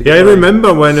possible to get? I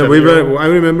remember when we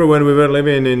were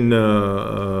living in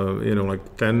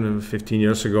like 10, 15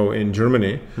 years ago in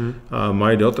Germany.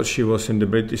 My daughter, she was in the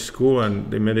British school,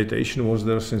 and the meditation was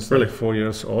there since like 4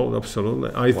 years old.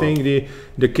 Absolutely, I think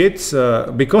the kids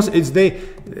because it's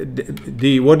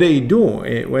what they do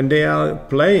when they are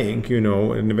playing,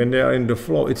 and when they are in the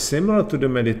flow, it's similar to the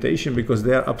meditation, because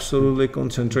they are absolutely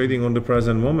concentrating on the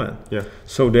present moment. Yeah.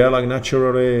 So they are like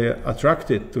naturally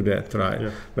attracted to that, right?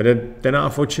 Yeah. But then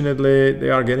unfortunately they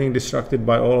are getting distracted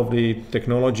by all of the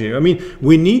technology. I mean,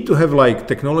 we need to have like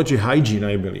technology hygiene,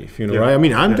 I believe, right? I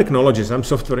mean, I'm technologist, I'm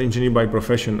software engineer by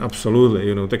profession,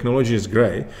 absolutely, technology is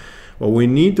great. But we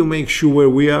need to make sure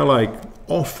we are like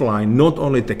offline, not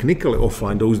only technically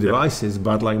offline, those devices,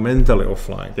 but like mentally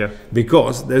offline. Yeah.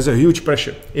 Because there's a huge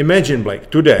pressure. Imagine, Blake,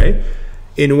 today,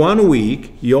 in 1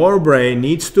 week, your brain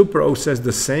needs to process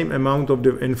the same amount of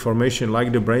the information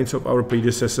like the brains of our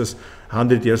predecessors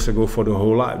 100 years ago for the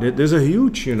whole life. There's a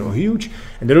huge, and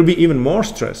there will be even more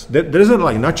stress. There isn't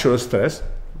like natural stress.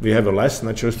 We have a less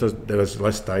natural stress. There is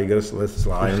less tigers, less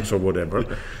lions, or whatever.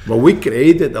 But we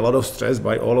created a lot of stress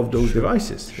by all of those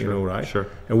devices, right? Sure.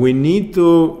 And we need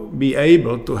to be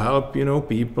able to help,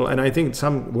 people. And I think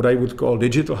what I would call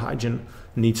digital hygiene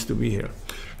needs to be here.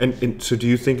 And so do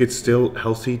you think it's still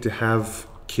healthy to have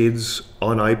kids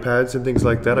on iPads and things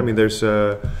like that? I mean,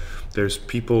 there's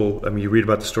people, I mean, you read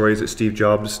about the stories that Steve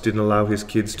Jobs didn't allow his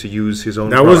kids to use his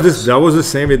own products. That was the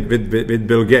same with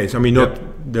Bill Gates. I mean,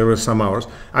 there were some hours.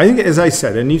 I think, as I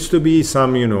said, there needs to be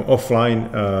some, offline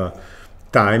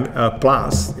time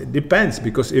plus. It depends,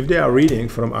 because if they are reading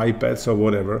from iPads or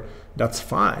whatever, that's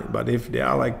fine. But if they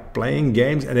are like playing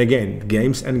games, and again,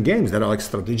 games that are like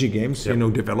strategy games,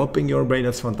 developing your brain,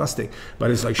 that's fantastic. But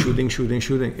it's like shooting.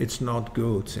 It's not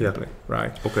good, simply,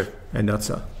 right? Okay. And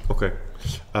that's okay.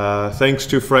 Thanks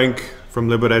to Frank from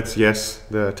Liberec. Yes,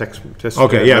 the test.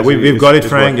 Okay, yeah, we've got it,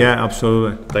 Frank. Working. Yeah,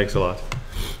 absolutely. Thanks a lot.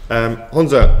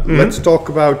 Honza, let's talk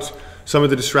about some of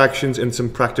the distractions and some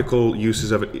practical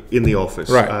uses of it in the office.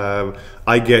 Right.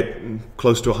 I get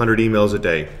close to 100 emails a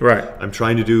day. Right. I'm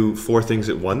trying to do 4 things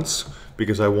at once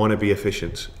because I want to be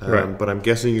efficient. Right. But I'm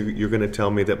guessing you're going to tell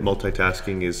me that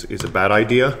multitasking is a bad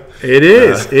idea. It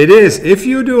is. It is. If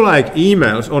you do like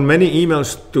emails, or many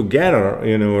emails together,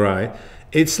 right,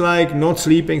 it's like not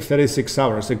sleeping 36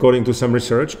 hours according to some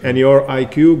research, and your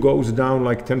IQ goes down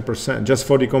like 10%. Just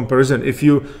for the comparison, if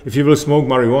you will smoke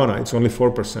marijuana, it's only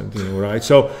 4%, you know, right?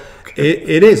 So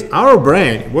it is our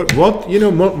brain. What you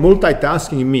know,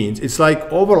 multitasking means, it's like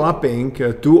overlapping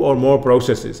 2 or more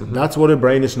processes. That's what the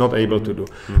brain is not able to do.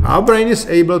 Our brain is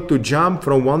able to jump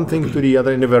from one thing to the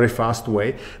other in a very fast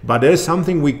way, but there's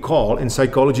something we call in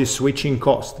psychology switching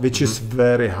cost, which is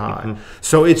very high.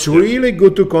 So it's really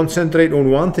good to concentrate on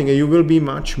one thing, and you will be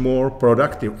much more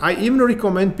productive. I even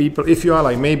recommend people, if you are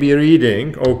like maybe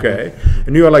reading, okay,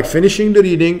 and you are like finishing the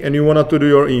reading and you want to do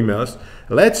your emails,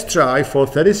 let's try for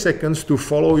 30 seconds to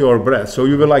follow your breath. So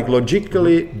you will like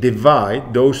logically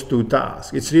divide those 2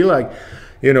 tasks. It's really like,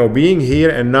 you know, being here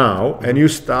and now, and you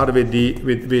start with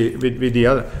the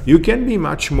other. You can be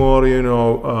much more, you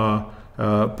know,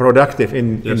 productive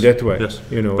in that way. Yes.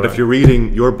 You know, but if you're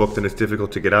reading your book, then it's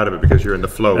difficult to get out of it because you're in the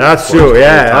flow. That's true.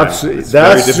 Yeah,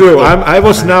 that's true. I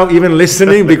was now even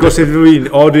listening because it will be in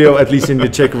audio, at least in the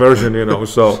Czech version. You know,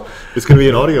 so it's going to be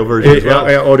an audio version as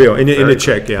well. Audio in the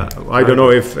Czech. Yeah, I don't know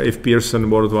if Pearson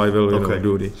worldwide will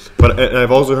do this. But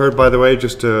I've also heard, by the way,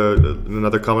 just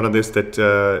another comment on this, that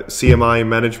CMI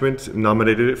Management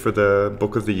nominated it for the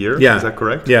Book of the Year. Yeah, is that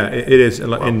correct? Yeah, it is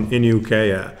in UK.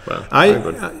 Yeah, wow.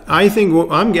 I think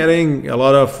I'm getting a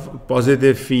lot of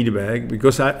positive feedback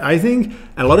because I think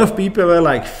a lot of people are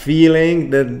like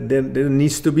feeling that there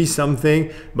needs to be something,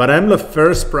 but I'm the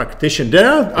first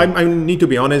practitioner. I need to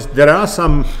be honest, there are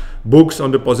some books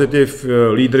on the positive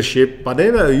leadership, but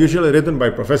they were usually written by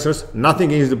professors.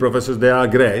 Nothing against the professors, they are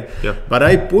great. Yeah. But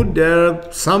I put there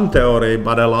some theory,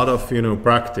 but a lot of, you know,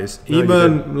 practice. No,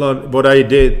 even what I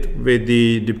did with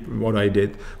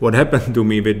what happened to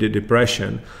me with the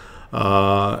depression,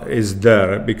 is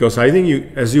there, because I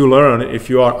think as you learn, if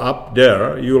you are up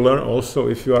there, you learn also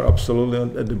if you are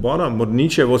absolutely at the bottom. What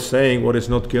Nietzsche was saying, what is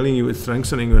not killing you is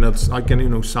strengthening you, and I can, you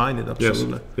know, sign it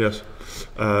absolutely. Yes.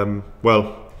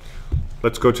 Well,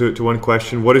 let's go to one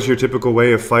question. What is your typical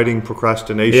way of fighting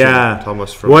procrastination?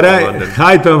 Thomas from London.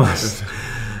 Hi, Thomas.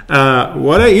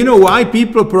 You know why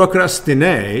people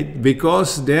procrastinate?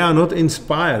 Because they are not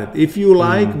inspired. If you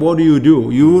like what you do,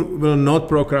 you will not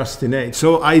procrastinate.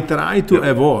 So I try to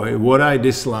avoid what I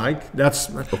dislike. That's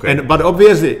okay. But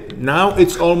obviously now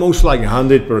it's almost like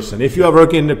 100%. If you are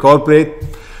working in the corporate,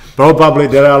 probably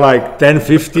there are like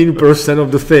 10-15%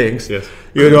 of the things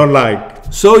you don't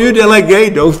like. So you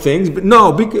delegate those things, but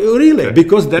no,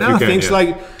 because there are things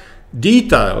like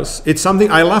details. It's something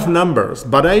I love numbers,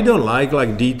 but I don't like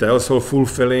details or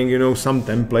fulfilling, you know, some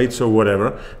templates or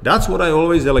whatever. That's what I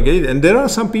always delegate. And there are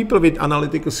some people with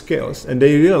analytical skills and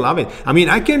they really love it. I mean,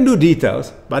 I can do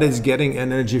details, but it's getting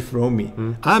energy from me.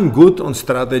 I'm good on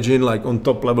strategy, like on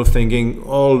top level thinking,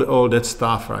 all that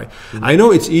stuff, right? I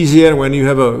know it's easier when you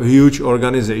have a huge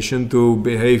organization to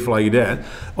behave like that.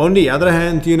 On the other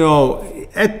hand, you know,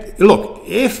 look,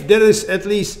 if there is at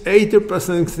least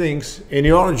 80% things in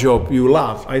your job you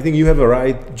love, I think you have a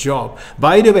right job.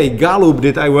 By the way, Gallup,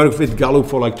 I worked with Gallup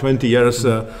for like 20 years.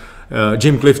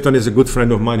 Jim Clifton is a good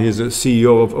friend of mine. He's a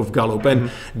CEO of Gallup.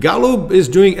 And Gallup is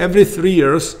doing every 3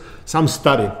 years some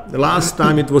study. The last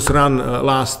time it was run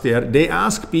last year, they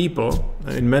ask people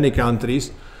in many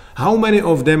countries, how many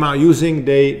of them are using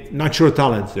their natural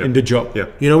talent in the job?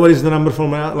 You know what is the number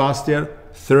from last year?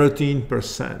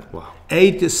 13%. Wow.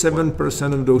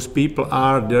 87% of those people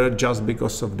are there just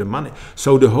because of the money.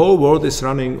 So the whole world is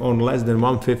running on less than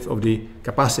 1/5 of the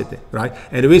capacity, right?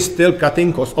 And we're still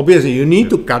cutting costs. Obviously, you need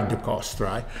to cut the cost,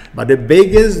 right? But the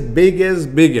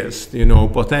biggest, you know,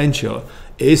 potential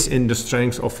is in the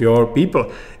strength of your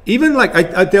people. Even like,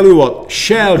 I tell you what,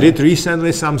 Shell did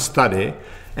recently some study,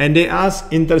 and they ask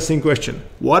interesting question: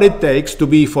 what it takes to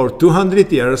be for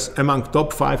 200 years among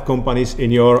top 5 companies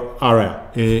in your area,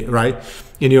 right?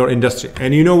 In your industry.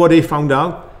 And you know what they found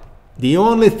out? The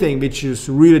only thing which is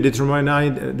really the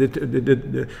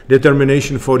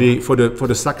determination for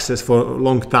the success for a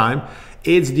long time,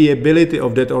 it's the ability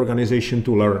of that organization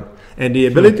to learn. And the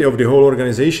ability of the whole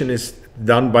organization is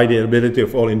done by the ability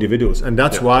of all individuals. And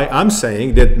that's why I'm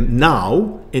saying that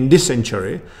now, in this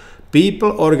century,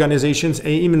 people, organizations, and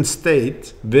even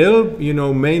state will, you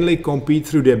know, mainly compete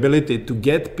through the ability to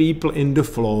get people in the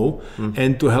flow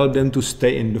and to help them to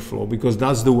stay in the flow, because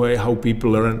that's the way how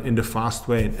people learn in the fast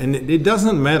way. And it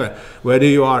doesn't matter whether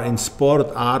you are in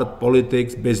sport, art,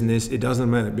 politics, business, it doesn't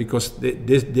matter, because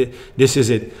this is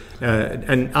it.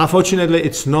 And unfortunately,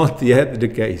 it's not yet the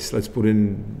case. Let's put it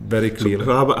very clearly.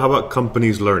 So how about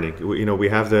companies learning? You know, we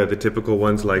have the typical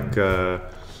ones like...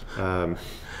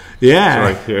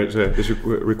 this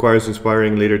requires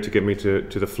inspiring leader to get me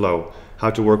to the flow. How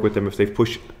to work with them if they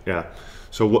push.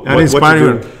 So what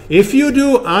Uninspiring to work. If you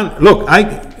do, look,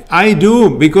 I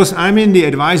do, because I'm in the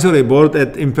advisory board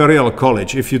at Imperial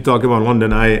College. If you talk about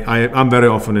London, I'm very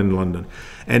often in London.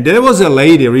 And there was a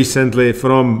lady recently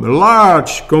from a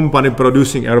large company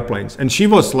producing airplanes, and she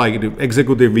was like the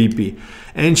executive VP.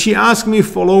 And she asked me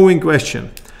following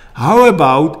question: how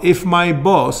about if my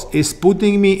boss is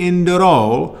putting me in the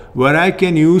role where I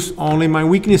can use only my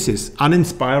weaknesses?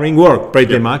 Uninspiring work,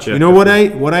 pretty much. You know what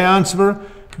I answer?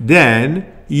 Then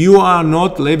you are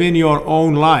not living your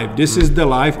own life. This is the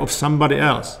life of somebody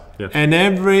else. And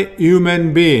every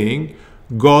human being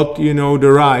got, you know, the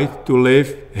right to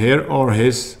live her or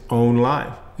his own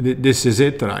life. This is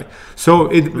it, right? So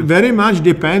it very much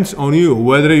depends on you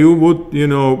whether you would, you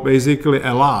know, basically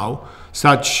allow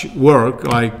such work,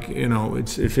 like, you know,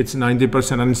 if it's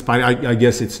 90% uninspiring, I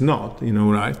guess it's not, you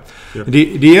know, right?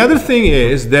 The other thing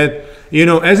is that, you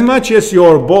know, as much as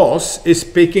your boss is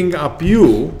picking up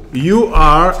you, you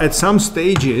are at some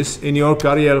stages in your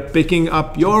career picking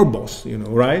up your boss, you know,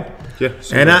 right?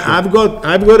 And I've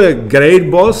got a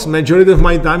great boss. Majority of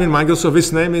my time in Microsoft,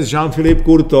 his name is Jean-Philippe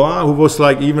Courtois, who was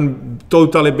like even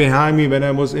totally behind me when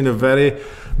I was in a very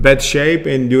bad shape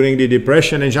and during the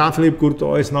depression. And Jean-Philippe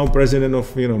Courtois is now president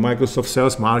of, you know, Microsoft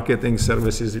Sales Marketing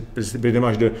Services. Is pretty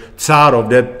much the tsar of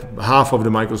that half of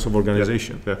the Microsoft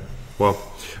organization. Well,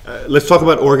 let's talk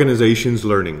about organizations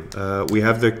learning. We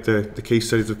have the case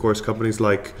studies, of course, companies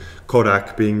like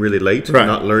Kodak being really late,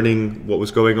 not learning what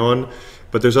was going on.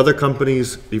 But there's other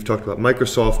companies, you've talked about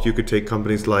Microsoft, you could take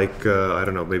companies like, I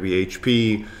don't know, maybe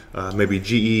HP, maybe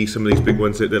GE, some of these big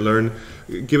ones that learn.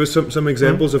 Give us some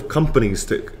examples of companies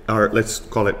that are, let's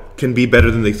call it, can be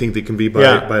better than they think they can be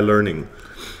by learning.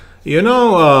 You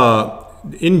know,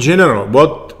 in general,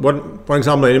 what for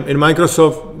example, in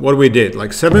Microsoft, what we did,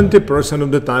 like 70%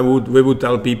 of the time we would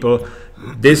tell people,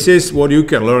 this is what you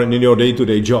can learn in your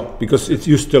day-to-day job, because it's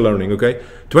you're still learning, okay?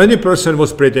 20%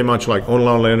 was pretty much like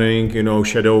online learning, you know,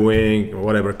 shadowing,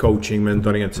 whatever, coaching,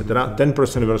 mentoring, etc.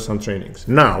 10% were some trainings.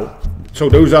 Now, so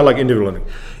those are like individual learning.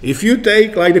 If you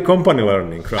take like the company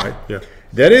learning, right?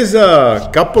 There is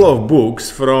a couple of books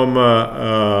from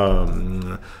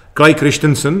Clay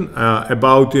Christensen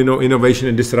about, you know, innovation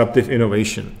and disruptive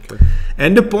innovation.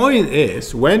 And the point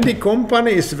is, when the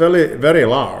company is very, very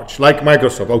large, like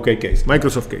Microsoft,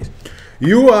 Microsoft case,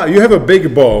 you have a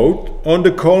big boat on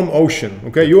the calm ocean,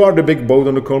 okay? You are the big boat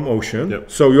on the calm ocean.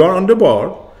 So you are on the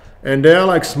board, and they are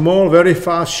like small, very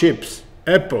fast ships.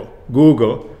 Apple,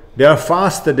 Google, they are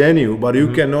faster than you, but you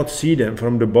cannot see them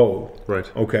from the boat.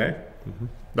 Okay?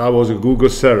 That was a Google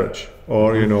search,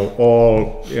 or, you know,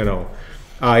 all, you know,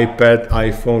 iPad,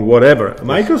 iPhone, whatever.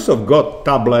 Microsoft got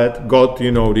tablet, got,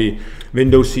 you know, the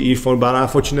Windows CE phone, but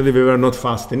unfortunately we were not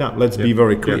fast enough. Let's be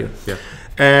very clear.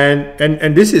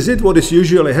 And this is it, what is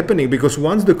usually happening, because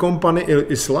once the company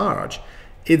is large,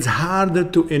 it's harder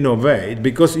to innovate,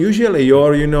 because usually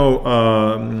your, you know,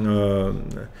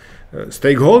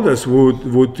 stakeholders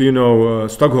would you know,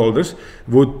 stockholders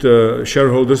would,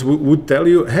 shareholders would tell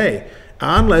you, hey,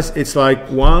 unless it's like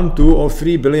 1, 2, or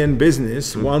 3 billion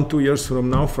business, 1, 2 years from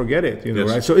now, forget it, you know,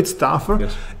 right? So it's tougher.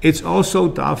 It's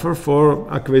also tougher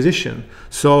for acquisition.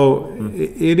 So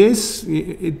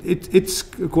it's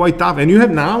quite tough. And you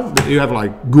have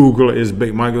like Google is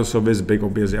big, Microsoft is big,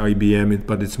 obviously IBM,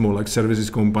 but it's more like services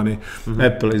company.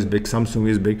 Apple is big, Samsung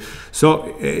is big.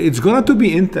 So it's going to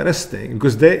be interesting,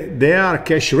 because they are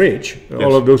cash rich,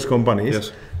 all of those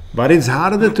companies. But it's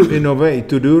harder to innovate,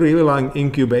 to do really like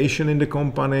incubation in the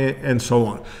company and so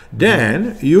on.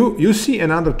 Then you see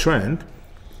another trend.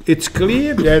 It's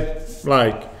clear that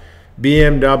like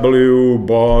BMW,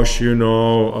 Bosch, you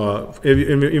know,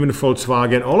 even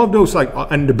Volkswagen, all of those, like,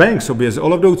 and the banks, obviously,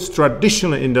 all of those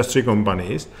traditional industry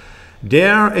companies, they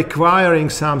are acquiring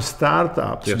some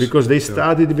startups because they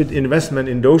started with investment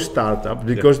in those startups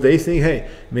because they think, hey,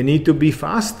 we need to be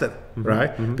faster,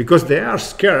 right? Because they are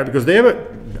scared, because they have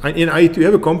in IT, you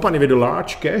have a company with a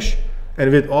large cash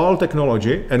and with all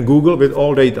technology, and Google with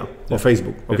all data, or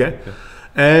Facebook, okay?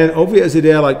 And obviously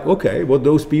they are like, okay, what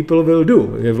those people will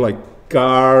do? You have like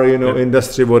car, you know,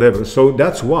 industry, whatever. So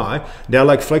that's why they're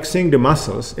like flexing the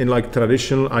muscles in like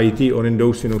traditional IT or in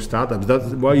those, you know, startups.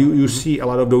 That's why you see a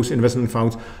lot of those investment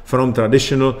funds from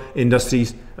traditional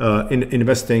industries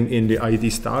investing in the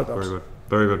IT startups.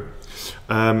 Very good.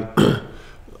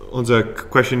 A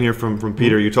question here from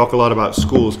Peter. You talk a lot about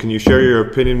schools. Can you share your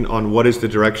opinion on what is the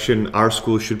direction our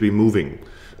schools should be moving?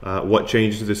 what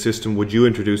changes to the system would you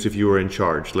introduce if you were in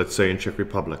charge, let's say in Czech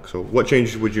Republic? So what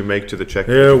changes would you make to the Czech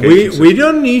education system? We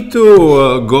don't need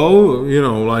to go,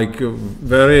 like a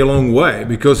very long way,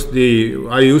 because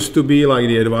I used to be like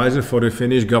the advisor for the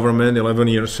Finnish government 11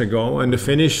 years ago, and the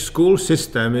Finnish school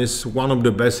system is one of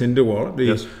the best in the world.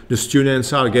 The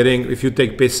students are getting, if you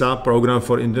take PISA, Program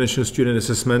for International Student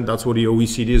Assessment, that's what the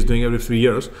OECD is doing every 3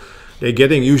 years. They're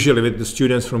getting usually with the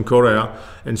students from Korea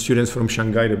and students from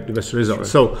Shanghai the best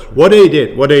results. So what they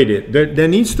did, there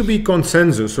needs to be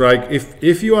consensus, right?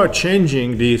 If you are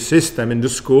changing the system in the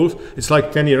schools, it's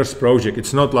like 10 years project.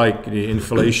 It's not like the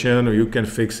inflation or you can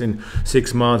fix in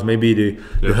 6 months, maybe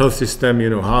the health system,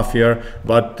 half year.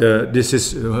 But this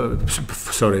is,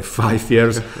 5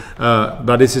 years.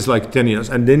 But this is like 10 years,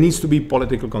 and there needs to be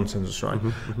political consensus, right?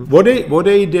 What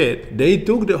they did, they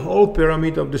took the whole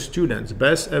pyramid of the students,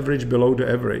 best, average, below the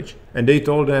average, and they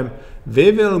told them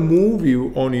they will move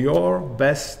you on your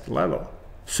best level.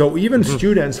 So even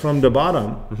students from the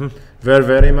bottom were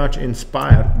very much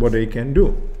inspired what they can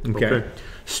do. Okay.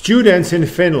 Students in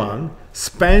Finland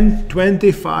spend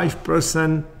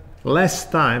 25% less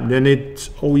time than its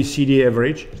OECD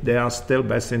average. They are still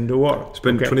best in the world.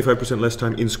 Spend 25% less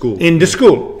time in school. In the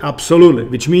school, absolutely.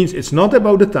 Which means it's not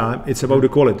about the time, it's about the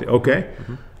quality. Okay.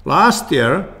 Last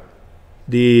year,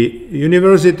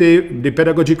 the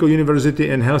pedagogical university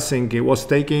in Helsinki was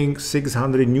taking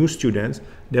 600 new students.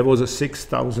 There was a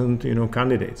 6,000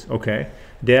 candidates. Okay,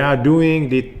 they are doing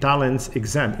the talents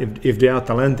exam if they are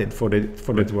talented for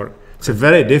that work. It's a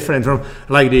very different from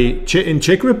like in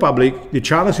Czech Republic, the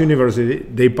Charles University.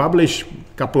 They published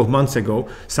a couple of months ago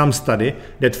some study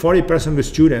that 40% of the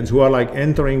students who are like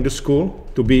entering the school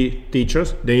to be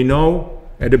teachers, they know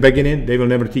at the beginning they will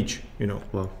never teach.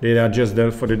 Wow. They are just there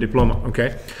for the diploma.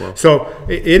 Okay. Wow. So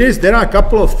there are a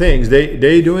couple of things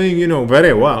they doing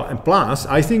very well, and plus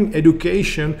I think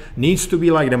education needs to be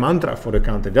like the mantra for the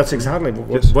country. That's exactly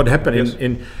what happened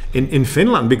in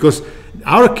Finland, because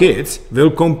our kids will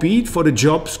compete for the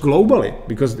jobs globally,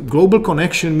 because global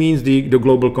connection means the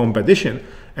global competition.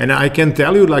 And I can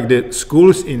tell you, like, the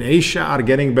schools in Asia are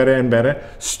getting better and better.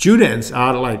 Students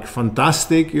are like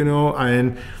fantastic,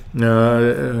 and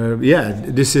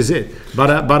this is it.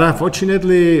 But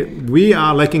unfortunately, we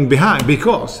are lagging behind,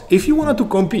 because if you wanted to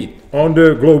compete on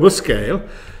the global scale,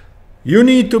 you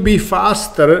need to be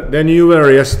faster than you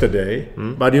were yesterday,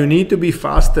 but you need to be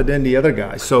faster than the other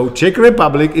guys. So Czech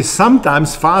Republic is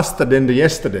sometimes faster than the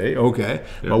yesterday,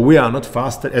 but we are not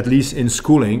faster, at least in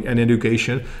schooling and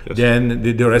education, than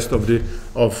the rest of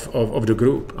the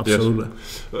group. Absolutely.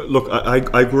 Yes. Look,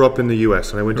 I grew up in the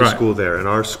US and I went to school there, and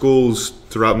our schools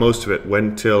throughout most of it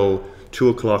went till 2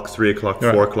 o'clock, 3 o'clock,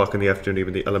 4 o'clock in the afternoon,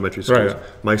 even the elementary schools.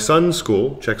 My son's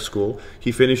school, Czech school,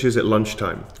 he finishes at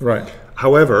lunchtime.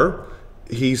 However,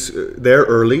 he's there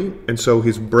early, and so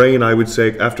his brain, I would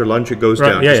say, after lunch it goes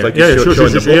down. Just like you showed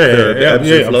in the book, the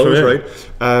ebbs and flows, right?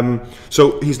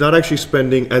 So he's not actually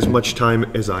spending as much time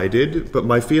as I did, but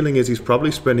my feeling is he's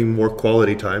probably spending more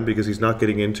quality time because he's not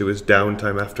getting into his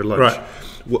downtime after lunch.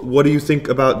 What do you think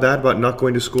about that, about not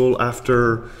going to school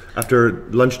after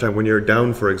lunchtime when you're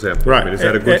down, for example? I mean, is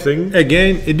that a good thing?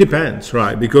 Again, it depends,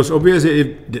 right? Because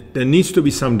obviously there needs to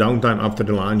be some downtime after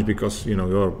the lunch, because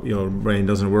your brain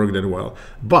doesn't work that well.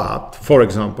 But for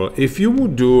example, if you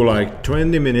would do like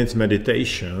 20 minutes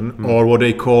meditation, or what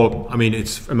they call, I mean,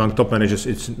 it's among top managers,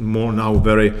 it's more now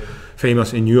very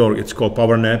famous in New York, it's called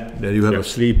power nap, that you have a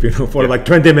sleep for like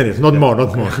 20 minutes, not more,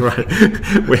 right?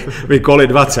 we call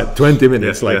it WhatsApp, 20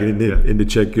 minutes, in the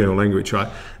Czech language, right?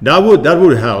 That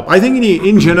would help. I think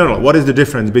in general, what is the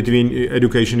difference between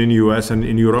education in US and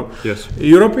in Europe?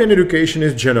 European education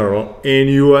is general. In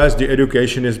US, the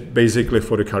education is basically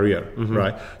for the career,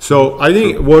 right? So I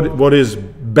think what is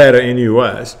better in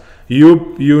US,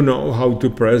 you know how to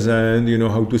present, you know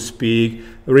how to speak.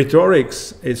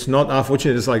 Rhetorics, it's not,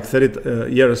 unfortunately, it's like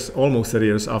 30 years, almost 30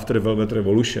 years after the Velvet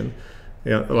Revolution.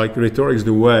 Like rhetorics,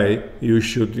 the way you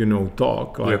should,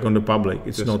 talk on the public.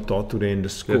 It's not taught today in the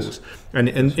schools. And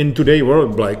in today's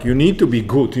world, like, you need to be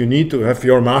good. You need to have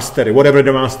your mastery, whatever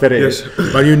the mastery is.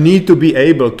 But you need to be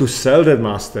able to sell that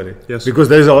mastery. Because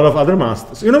there's a lot of other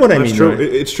masters. You know what I mean? True. Right?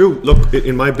 It's true. Look,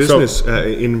 in my business,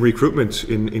 in recruitment,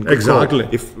 in exactly.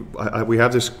 If we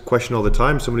have this question all the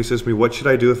time, somebody says to me, "What should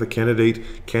I do if a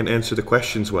candidate can't answer the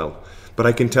questions well?" but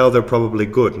I can tell they're probably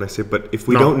good. And I say, but if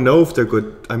we don't know if they're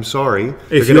good, I'm sorry.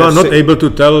 If you are not able to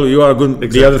tell you are good,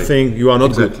 the other thing, you are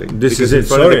not good. This because is it. In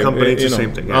front of the company, it's the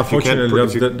same thing.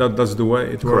 Unfortunately, that's the way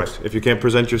it works. Correct. If you can't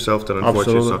present yourself, then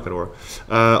unfortunately it's not going to work.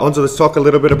 Anzo, let's talk a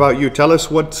little bit about you. Tell us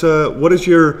what does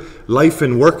your life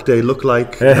and work day look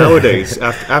like nowadays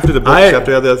after the books,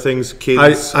 after other things,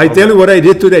 kids. I tell you what I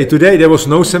did today. Today there was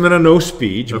no seminar, no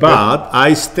speech, but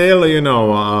I still, in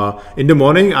the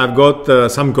morning I've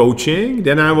got some coaching.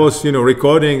 Then I was,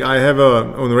 recording. I have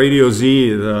on Radio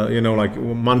Z, like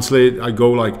monthly. I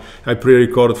go I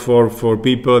pre-record for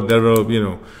people. There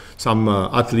will, some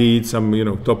athletes, some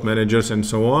top managers, and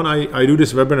so on. I do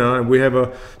this webinar. We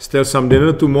have still some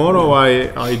dinner tomorrow.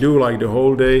 I do the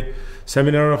whole day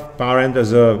seminar of parent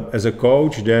as a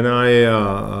coach. Then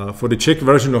I for the Czech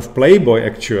version of Playboy,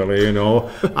 actually,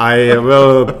 I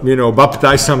will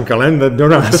baptize some calendar.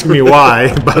 Don't ask me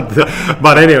why,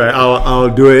 but anyway, I'll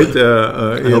do it.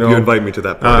 I hope you invite me to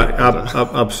that party.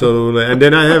 Absolutely. And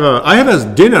then I have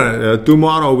a dinner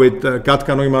tomorrow with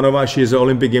Katka Neumannová. She's an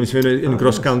Olympic Games winner in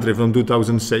cross country from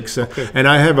 2006, and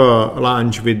I have a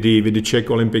lunch with the Czech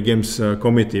Olympic Games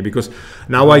committee, because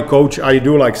now I coach. I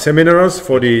do seminars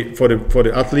for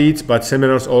the athletes, but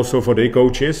seminars also for the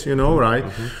coaches, right?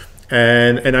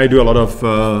 And I do a lot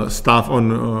of stuff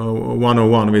on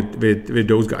one-on-one with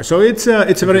those guys. So it's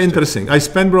very interesting. I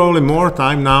spend probably more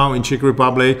time now in Czech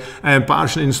Republic and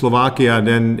partially in Slovakia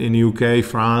than in UK,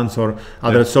 France, or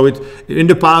others. So in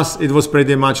the past it was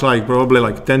pretty much probably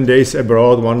 10 days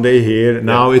abroad, 1 day here.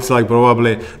 Now it's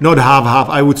probably not half.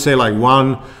 I would say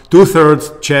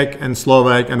 2/3 Czech and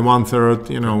Slovak and 1/3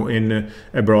 in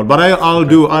abroad. But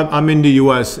I'm in the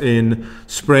US in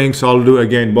spring, so I'll do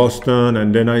again Boston,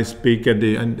 and then I speak at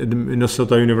the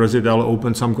Minnesota University. I'll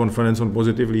open some conference on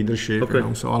positive leadership.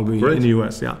 So I'll be in the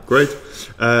US. Yeah. Great.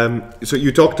 So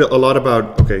you talked a lot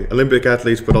about Olympic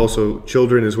athletes, but also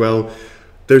children as well.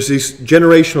 There's these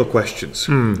generational questions,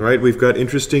 right? We've got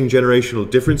interesting generational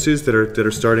differences that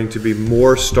are starting to be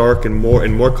more stark and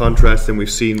more contrast than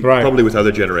we've seen probably with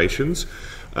other generations.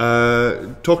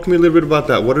 Talk to me a little bit about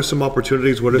that. What are some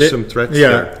opportunities? What are some threats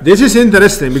there? This is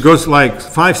interesting because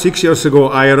 5-6 years ago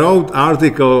I wrote an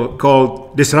article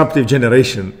called Disruptive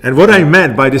Generation, and what I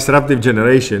meant by disruptive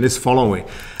generation is following.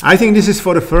 I think this is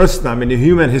for the first time in the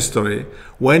human history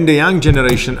when the young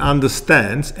generation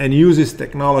understands and uses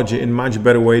technology in much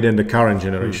better way than the current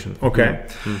generation.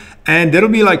 And there will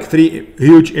be 3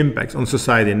 huge impacts on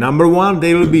society. Number one,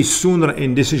 they will be sooner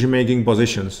in decision-making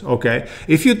positions.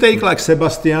 If you take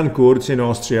Sebastian Kurz in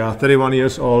Austria, 31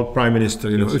 years old prime minister,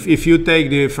 if you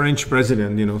take the French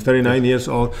president, 39 years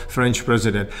old French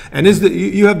president, and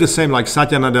you have the same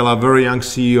Satya Nadella, very young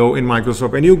CEO in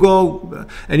Microsoft, and you go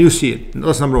and you see it.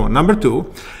 That's number one. Number two,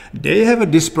 they have a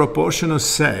disproportionate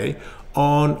say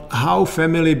on how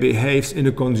family behaves in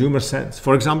a consumer sense.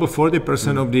 For example,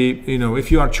 40% of the,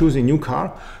 if you are choosing new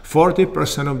car,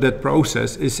 40% of that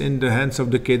process is in the hands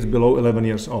of the kids below 11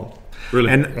 years old.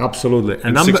 Really? And absolutely.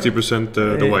 And 60%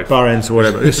 the wife. Parents,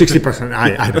 whatever. 60%,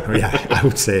 I don't know, I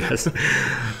would say yes.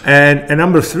 And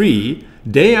number 3,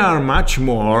 they are much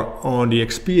more on the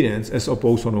experience as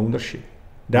opposed on ownership.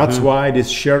 That's why this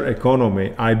shared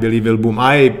economy, I believe, will boom.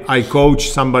 I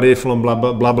coach somebody from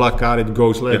BlaBlaCar. It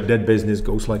goes that business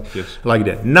goes like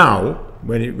that. Now,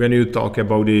 when you talk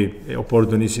about the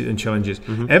opportunities and challenges,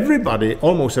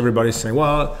 almost everybody is saying,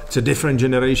 well, it's a different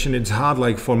generation. It's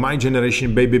hard, for my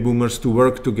generation, baby boomers, to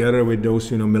work together with those,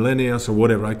 millennials or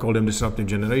whatever. I call them disruptive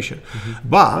generation.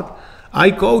 But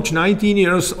I coach 19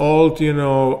 years old,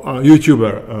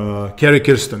 YouTuber, Carrie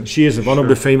Kirsten. She is one of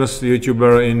the famous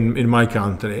YouTuber in my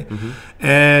country.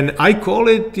 And I call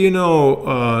it,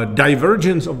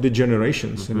 divergence of the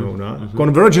generations,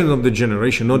 convergence of the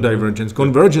generation, not divergence,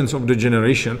 convergence of the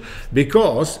generation,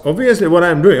 because obviously what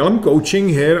I'm doing, I'm coaching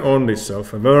here on this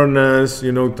self-awareness,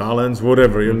 talents,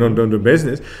 whatever, on the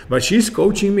business, but she's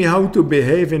coaching me how to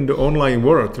behave in the online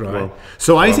world, right? Wow.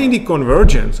 So I think the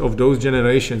convergence of those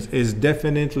generations is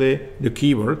definitely the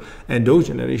key word, and those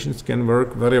generations can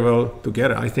work very well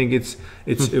together. I think it's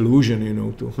illusion,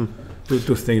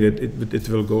 to think that it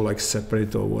will go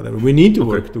separate or whatever. We need to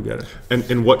work together.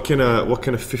 And what can a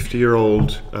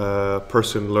 50-year-old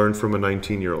person learn from a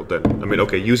 19-year-old then? I mean,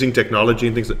 using technology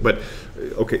and things, but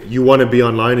you want to be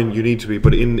online and you need to be,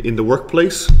 but in the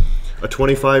workplace, a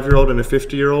 25-year-old and a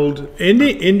 50-year-old?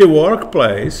 In the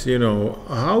workplace,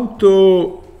 how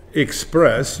to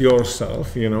express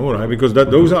yourself, right? Because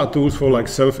those are tools for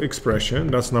self-expression.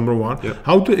 That's number one.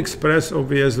 How to express,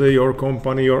 obviously, your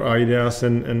company, your ideas,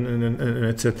 and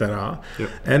etc.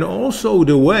 And also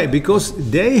the way, because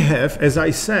they have, as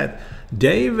I said,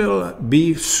 they will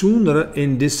be sooner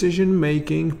in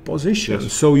decision-making positions.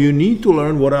 Yes. So you need to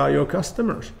learn what are your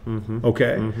customers.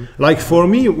 Okay, like for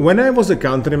me, when I was a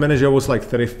country manager, I was like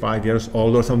 35 years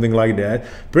old or something like that.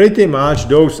 Pretty much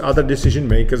those other decision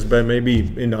makers, but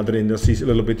maybe in other industries a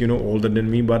little bit, older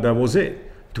than me, but that was it.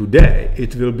 Today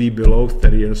it will be below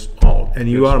 30 years old, and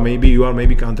you are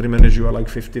maybe country manager, you are like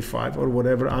 55 or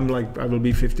whatever. I will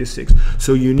be 56.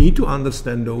 So you need to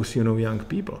understand those young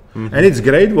people. And it's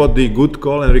great what the Good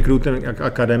Call and Recruitment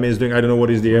Academy is doing. I don't know what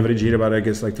is the average here, but I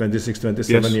guess like 26,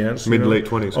 27 years. Mid-late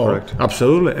 20s, correct.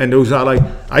 Absolutely. And those are like,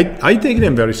 I take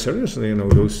them very seriously,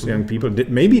 those young people.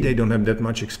 Maybe they don't have that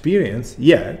much experience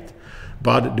yet,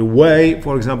 but the way,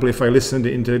 for example, if I listen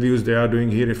to interviews they are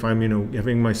doing here, if I'm,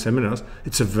 having my seminars,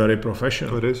 it's a very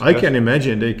professional. It is, I can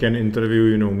imagine they can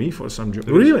interview, me for some job.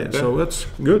 Really? Yeah. So that's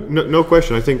good. No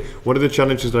question. I think one of the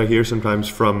challenges that I hear sometimes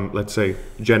from, let's say,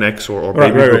 Gen X or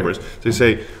baby boomers, they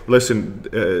say, listen,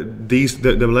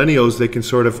 the millennials, they can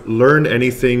sort of learn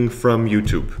anything from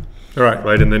YouTube.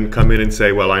 Right, and then come in and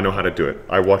say, well, I know how to do it.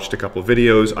 I watched a couple of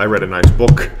videos, I read a nice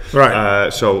book,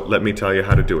 so let me tell you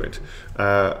how to do it.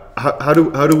 How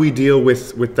do we deal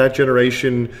with that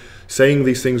generation saying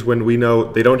these things when we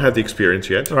know they don't have the experience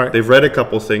yet? They've read a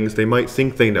couple things, they might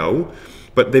think they know,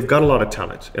 but they've got a lot of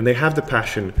talent and they have the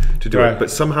passion to do it. But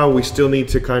somehow we still need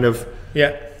to kind of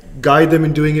guide them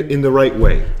in doing it in the right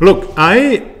way. Look,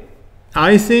 I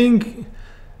think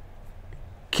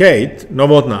Kate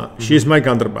Novotná, she's my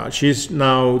counterpart. She's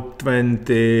now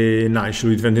 29, she'll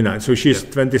be 29. So she's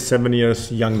 27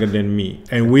 years younger than me.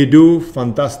 And we do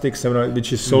fantastic seminar,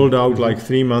 which is sold out like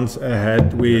 3 months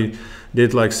ahead. We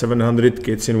did like 700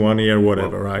 kids in 1 year,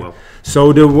 whatever, Wow.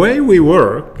 So the way we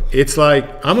work, it's like,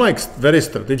 I'm like very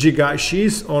strategic guy.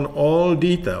 She's on all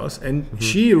details, and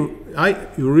I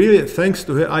really, thanks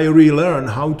to her, I relearn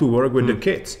how to work with the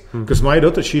kids. Because my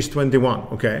daughter, she's 21,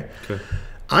 okay?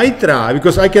 I try,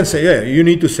 because I can say, yeah, you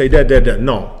need to say that.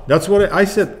 No, that's what I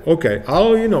said. Okay,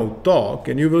 I'll, talk,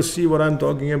 and you will see what I'm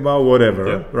talking about,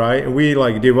 whatever, right? We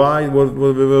like divide what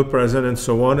we will present and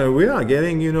so on, and we are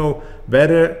getting,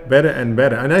 better and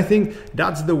better. And I think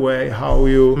that's the way how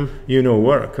you,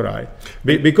 work, right?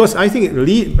 Because I think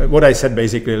what I said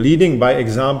basically, leading by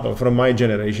example from my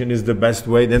generation is the best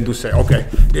way than to say, okay,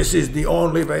 this is the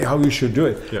only way how you should do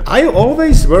it. I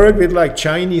always work with like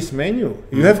Chinese menu.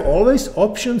 You have always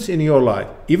options in your life,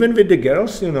 even with the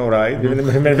girls, right? Even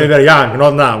when they were young,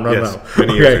 not now, now.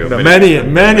 Many years ago.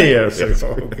 Many years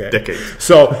ago. Okay. Decades.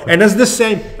 So, and it's the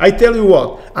same. I tell you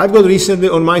what, I've got recently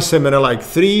on my seminar like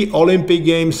 3 Olympic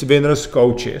Games winners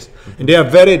coaches, and they are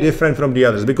very different from the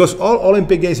others, because all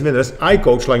Olympic Games winners I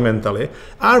coach like mentally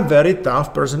are very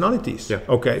tough personalities.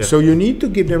 So you need to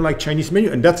give them like Chinese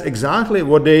menu, and that's exactly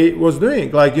what they was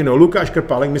doing. Like, Lukáš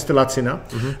Krpálek, Mr. Lacina.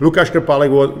 Lukáš Krpálek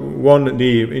won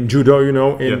in judo,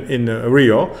 in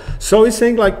Rio. So it's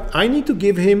saying like, I need to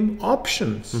give him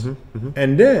options,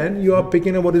 and then you are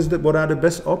picking up what are the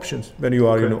best options when you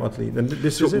are athlete. And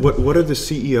this is it. What are the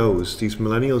CEOs, these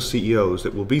millennial CEOs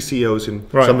that will be CEOs in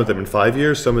some of them in 5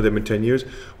 years, some of them in 10 years?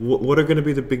 What are going to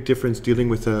be the big difference dealing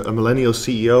with a millennial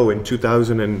CEO in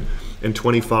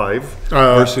 2025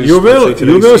 versus you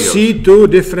will see 2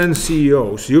 different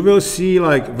CEOs. You will see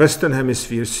like Western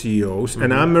Hemisphere CEOs,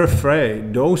 and I'm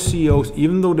afraid those CEOs,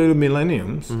 even though they're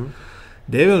millennials,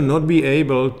 they will not be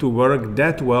able to work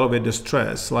that well with the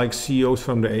stress like CEOs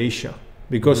from the Asia,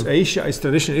 because Asia is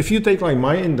traditional. If you take like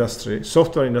my industry,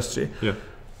 software industry,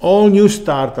 all new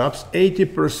startups,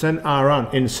 80% are run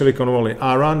in Silicon Valley,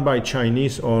 are run by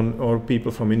Chinese or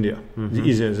people from India. The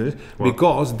easiest is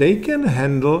because they can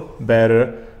handle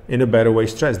in a better way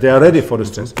stress. They are ready for the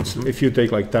stress. If you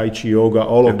take like Tai Chi, yoga,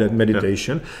 all of that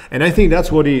meditation, and I think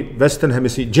that's what the Western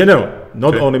Hemisphere, general,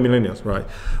 not only millennials, right?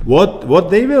 What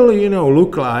they will,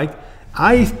 look like.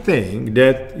 I think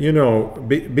that,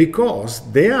 because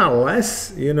they are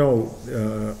less,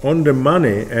 on the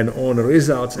money and on the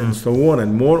results and so on,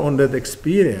 and more on that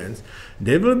experience,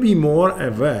 they will be more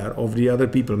aware of the other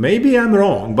people. Maybe I'm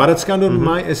wrong, but it's kind of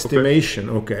my estimation,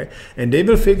 okay? And they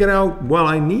will figure out, well,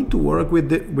 I need to work with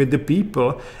the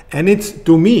people. And it's,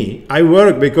 to me, I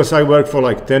work because I worked for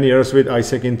like 10 years with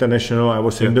ISEC International. I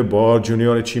was in the board,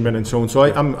 junior achievement and so on. So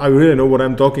I really know what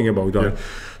I'm talking about. Right?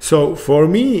 So for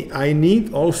me, I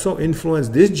need also influence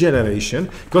this generation,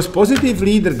 because positive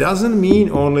leader doesn't mean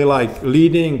only like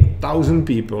leading 1,000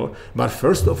 people, but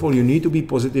first of all, you need to be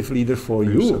positive leader for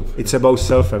you. It's about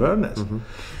self-awareness.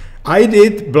 I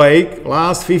did, Blake,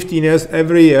 last 15 years,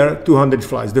 every year, 200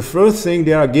 flights. The first thing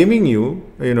they are giving you,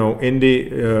 when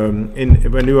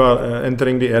you are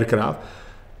entering the aircraft,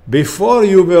 before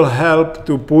you will help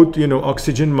to put, you know,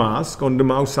 oxygen mask on the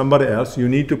mouth somebody else, you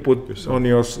need to put on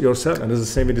yourself. And it's the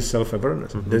same with the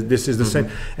self-awareness. This is the same.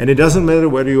 And it doesn't matter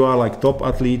whether you are like top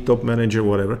athlete, top manager,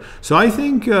 whatever. So I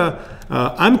think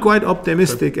I'm quite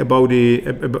optimistic about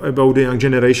the young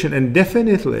generation, and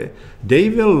definitely they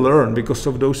will learn because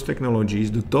of those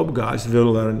technologies. The top guys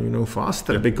will learn, you know,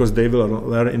 faster because they will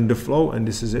learn in the flow, and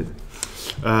this is it.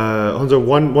 Honzo,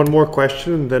 one more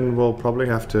question, then we'll probably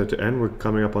have to end. We're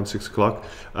coming up on 6 o'clock.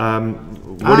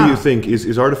 What do you think?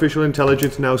 Is artificial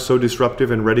intelligence now so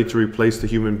disruptive and ready to replace the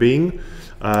human being?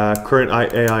 Current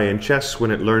AI in chess,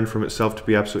 when it learned from itself to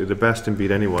be absolutely the best and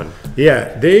beat anyone?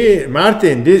 Yeah,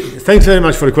 Martin, thanks very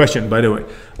much for the question, by the way.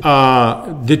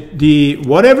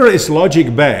 Whatever is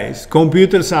logic based,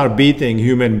 computers are beating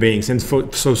human beings, and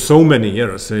for so many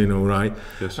years, you know, right?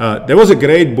 Yes. There was a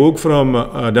great book from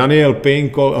Daniel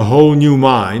Pink called A Whole New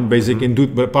Mind, basically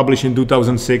published in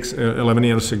 2006, 11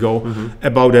 years ago,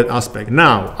 about that aspect.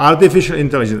 Now, artificial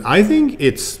intelligence, I think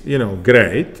it's, you know,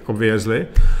 great, obviously.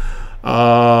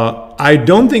 I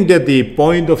don't think that the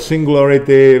point of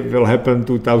singularity will happen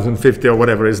 2050 or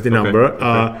whatever is the number.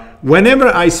 Whenever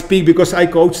I speak, because I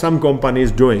coach some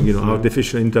companies doing, you know,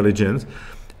 artificial intelligence,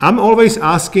 I'm always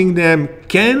asking them,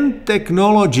 can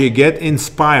technology get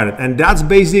inspired? And that's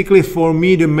basically for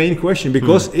me the main question,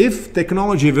 because if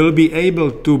technology will be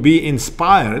able to be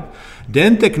inspired,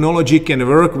 then technology can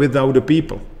work without the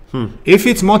people. If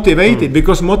it's motivated,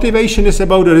 because motivation is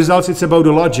about the results, it's about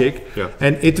the logic,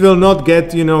 and it will not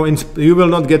get, you know, you will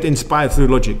not get inspired through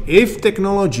logic. If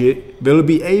technology will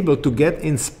be able to get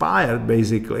inspired,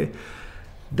 basically,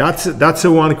 that's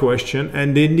a one question.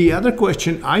 And then the other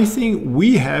question, I think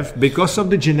we have, because of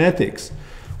the genetics,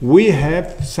 we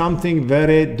have something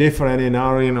very different in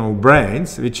our, you know,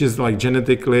 brains, which is like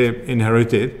genetically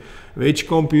inherited, which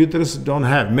computers don't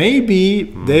have. Maybe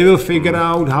they will figure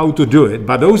out how to do it,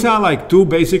 but those are like two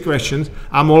basic questions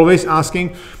I'm always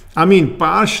asking. I mean,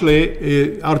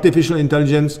 partially artificial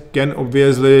intelligence can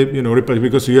obviously, you know, replace,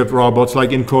 because you have robots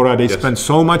like in Korea. They spend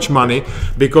so much money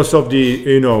because of the,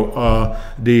 you know,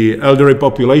 the elderly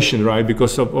population, right?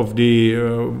 Because of the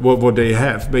what they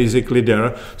have basically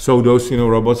there. So those, you know,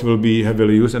 robots will be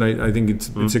heavily used, and I think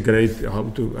it's a great how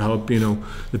to help, you know,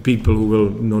 the people who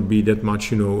will not be that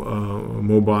much, you know,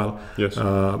 mobile.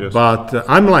 But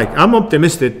I'm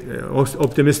optimistic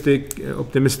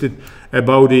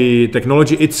about the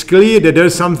technology. It's clear that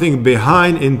there's something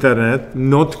behind internet,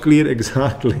 not clear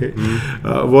exactly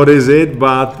what is it,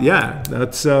 but yeah,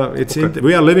 that's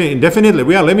we are living in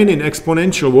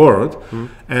exponential world,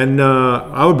 and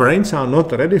our brains are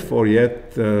not ready for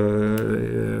yet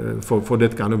for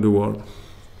that kind of the world.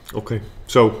 Okay,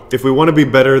 so if we want to be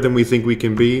better than we think we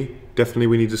can be, definitely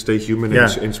we need to stay human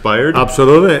and inspired.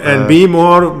 Absolutely, and be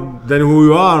more than who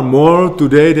you are, more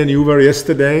today than you were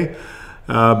yesterday.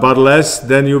 But less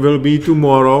than you will be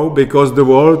tomorrow, because the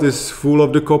world is full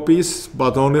of the copies,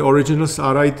 but only originals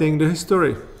are writing the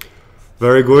history.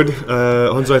 Very good.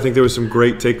 Honzo, I think there were some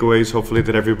great takeaways, hopefully,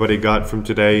 that everybody got from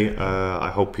today. I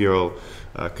hope you'll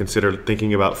consider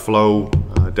thinking about flow.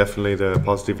 Definitely the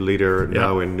positive leader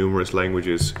now in numerous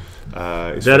languages.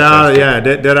 There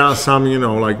are some, you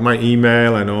know, like my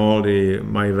email and all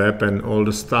my web and all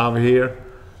the stuff here.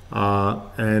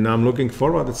 And I'm looking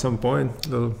forward at some point.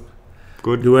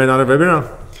 Good. Do another webinar.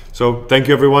 So thank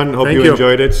you, everyone. Hope you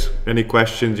enjoyed it. Any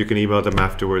questions, you can email them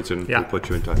afterwards, and we'll put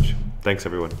you in touch. Thanks,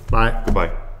 everyone. Bye. Goodbye.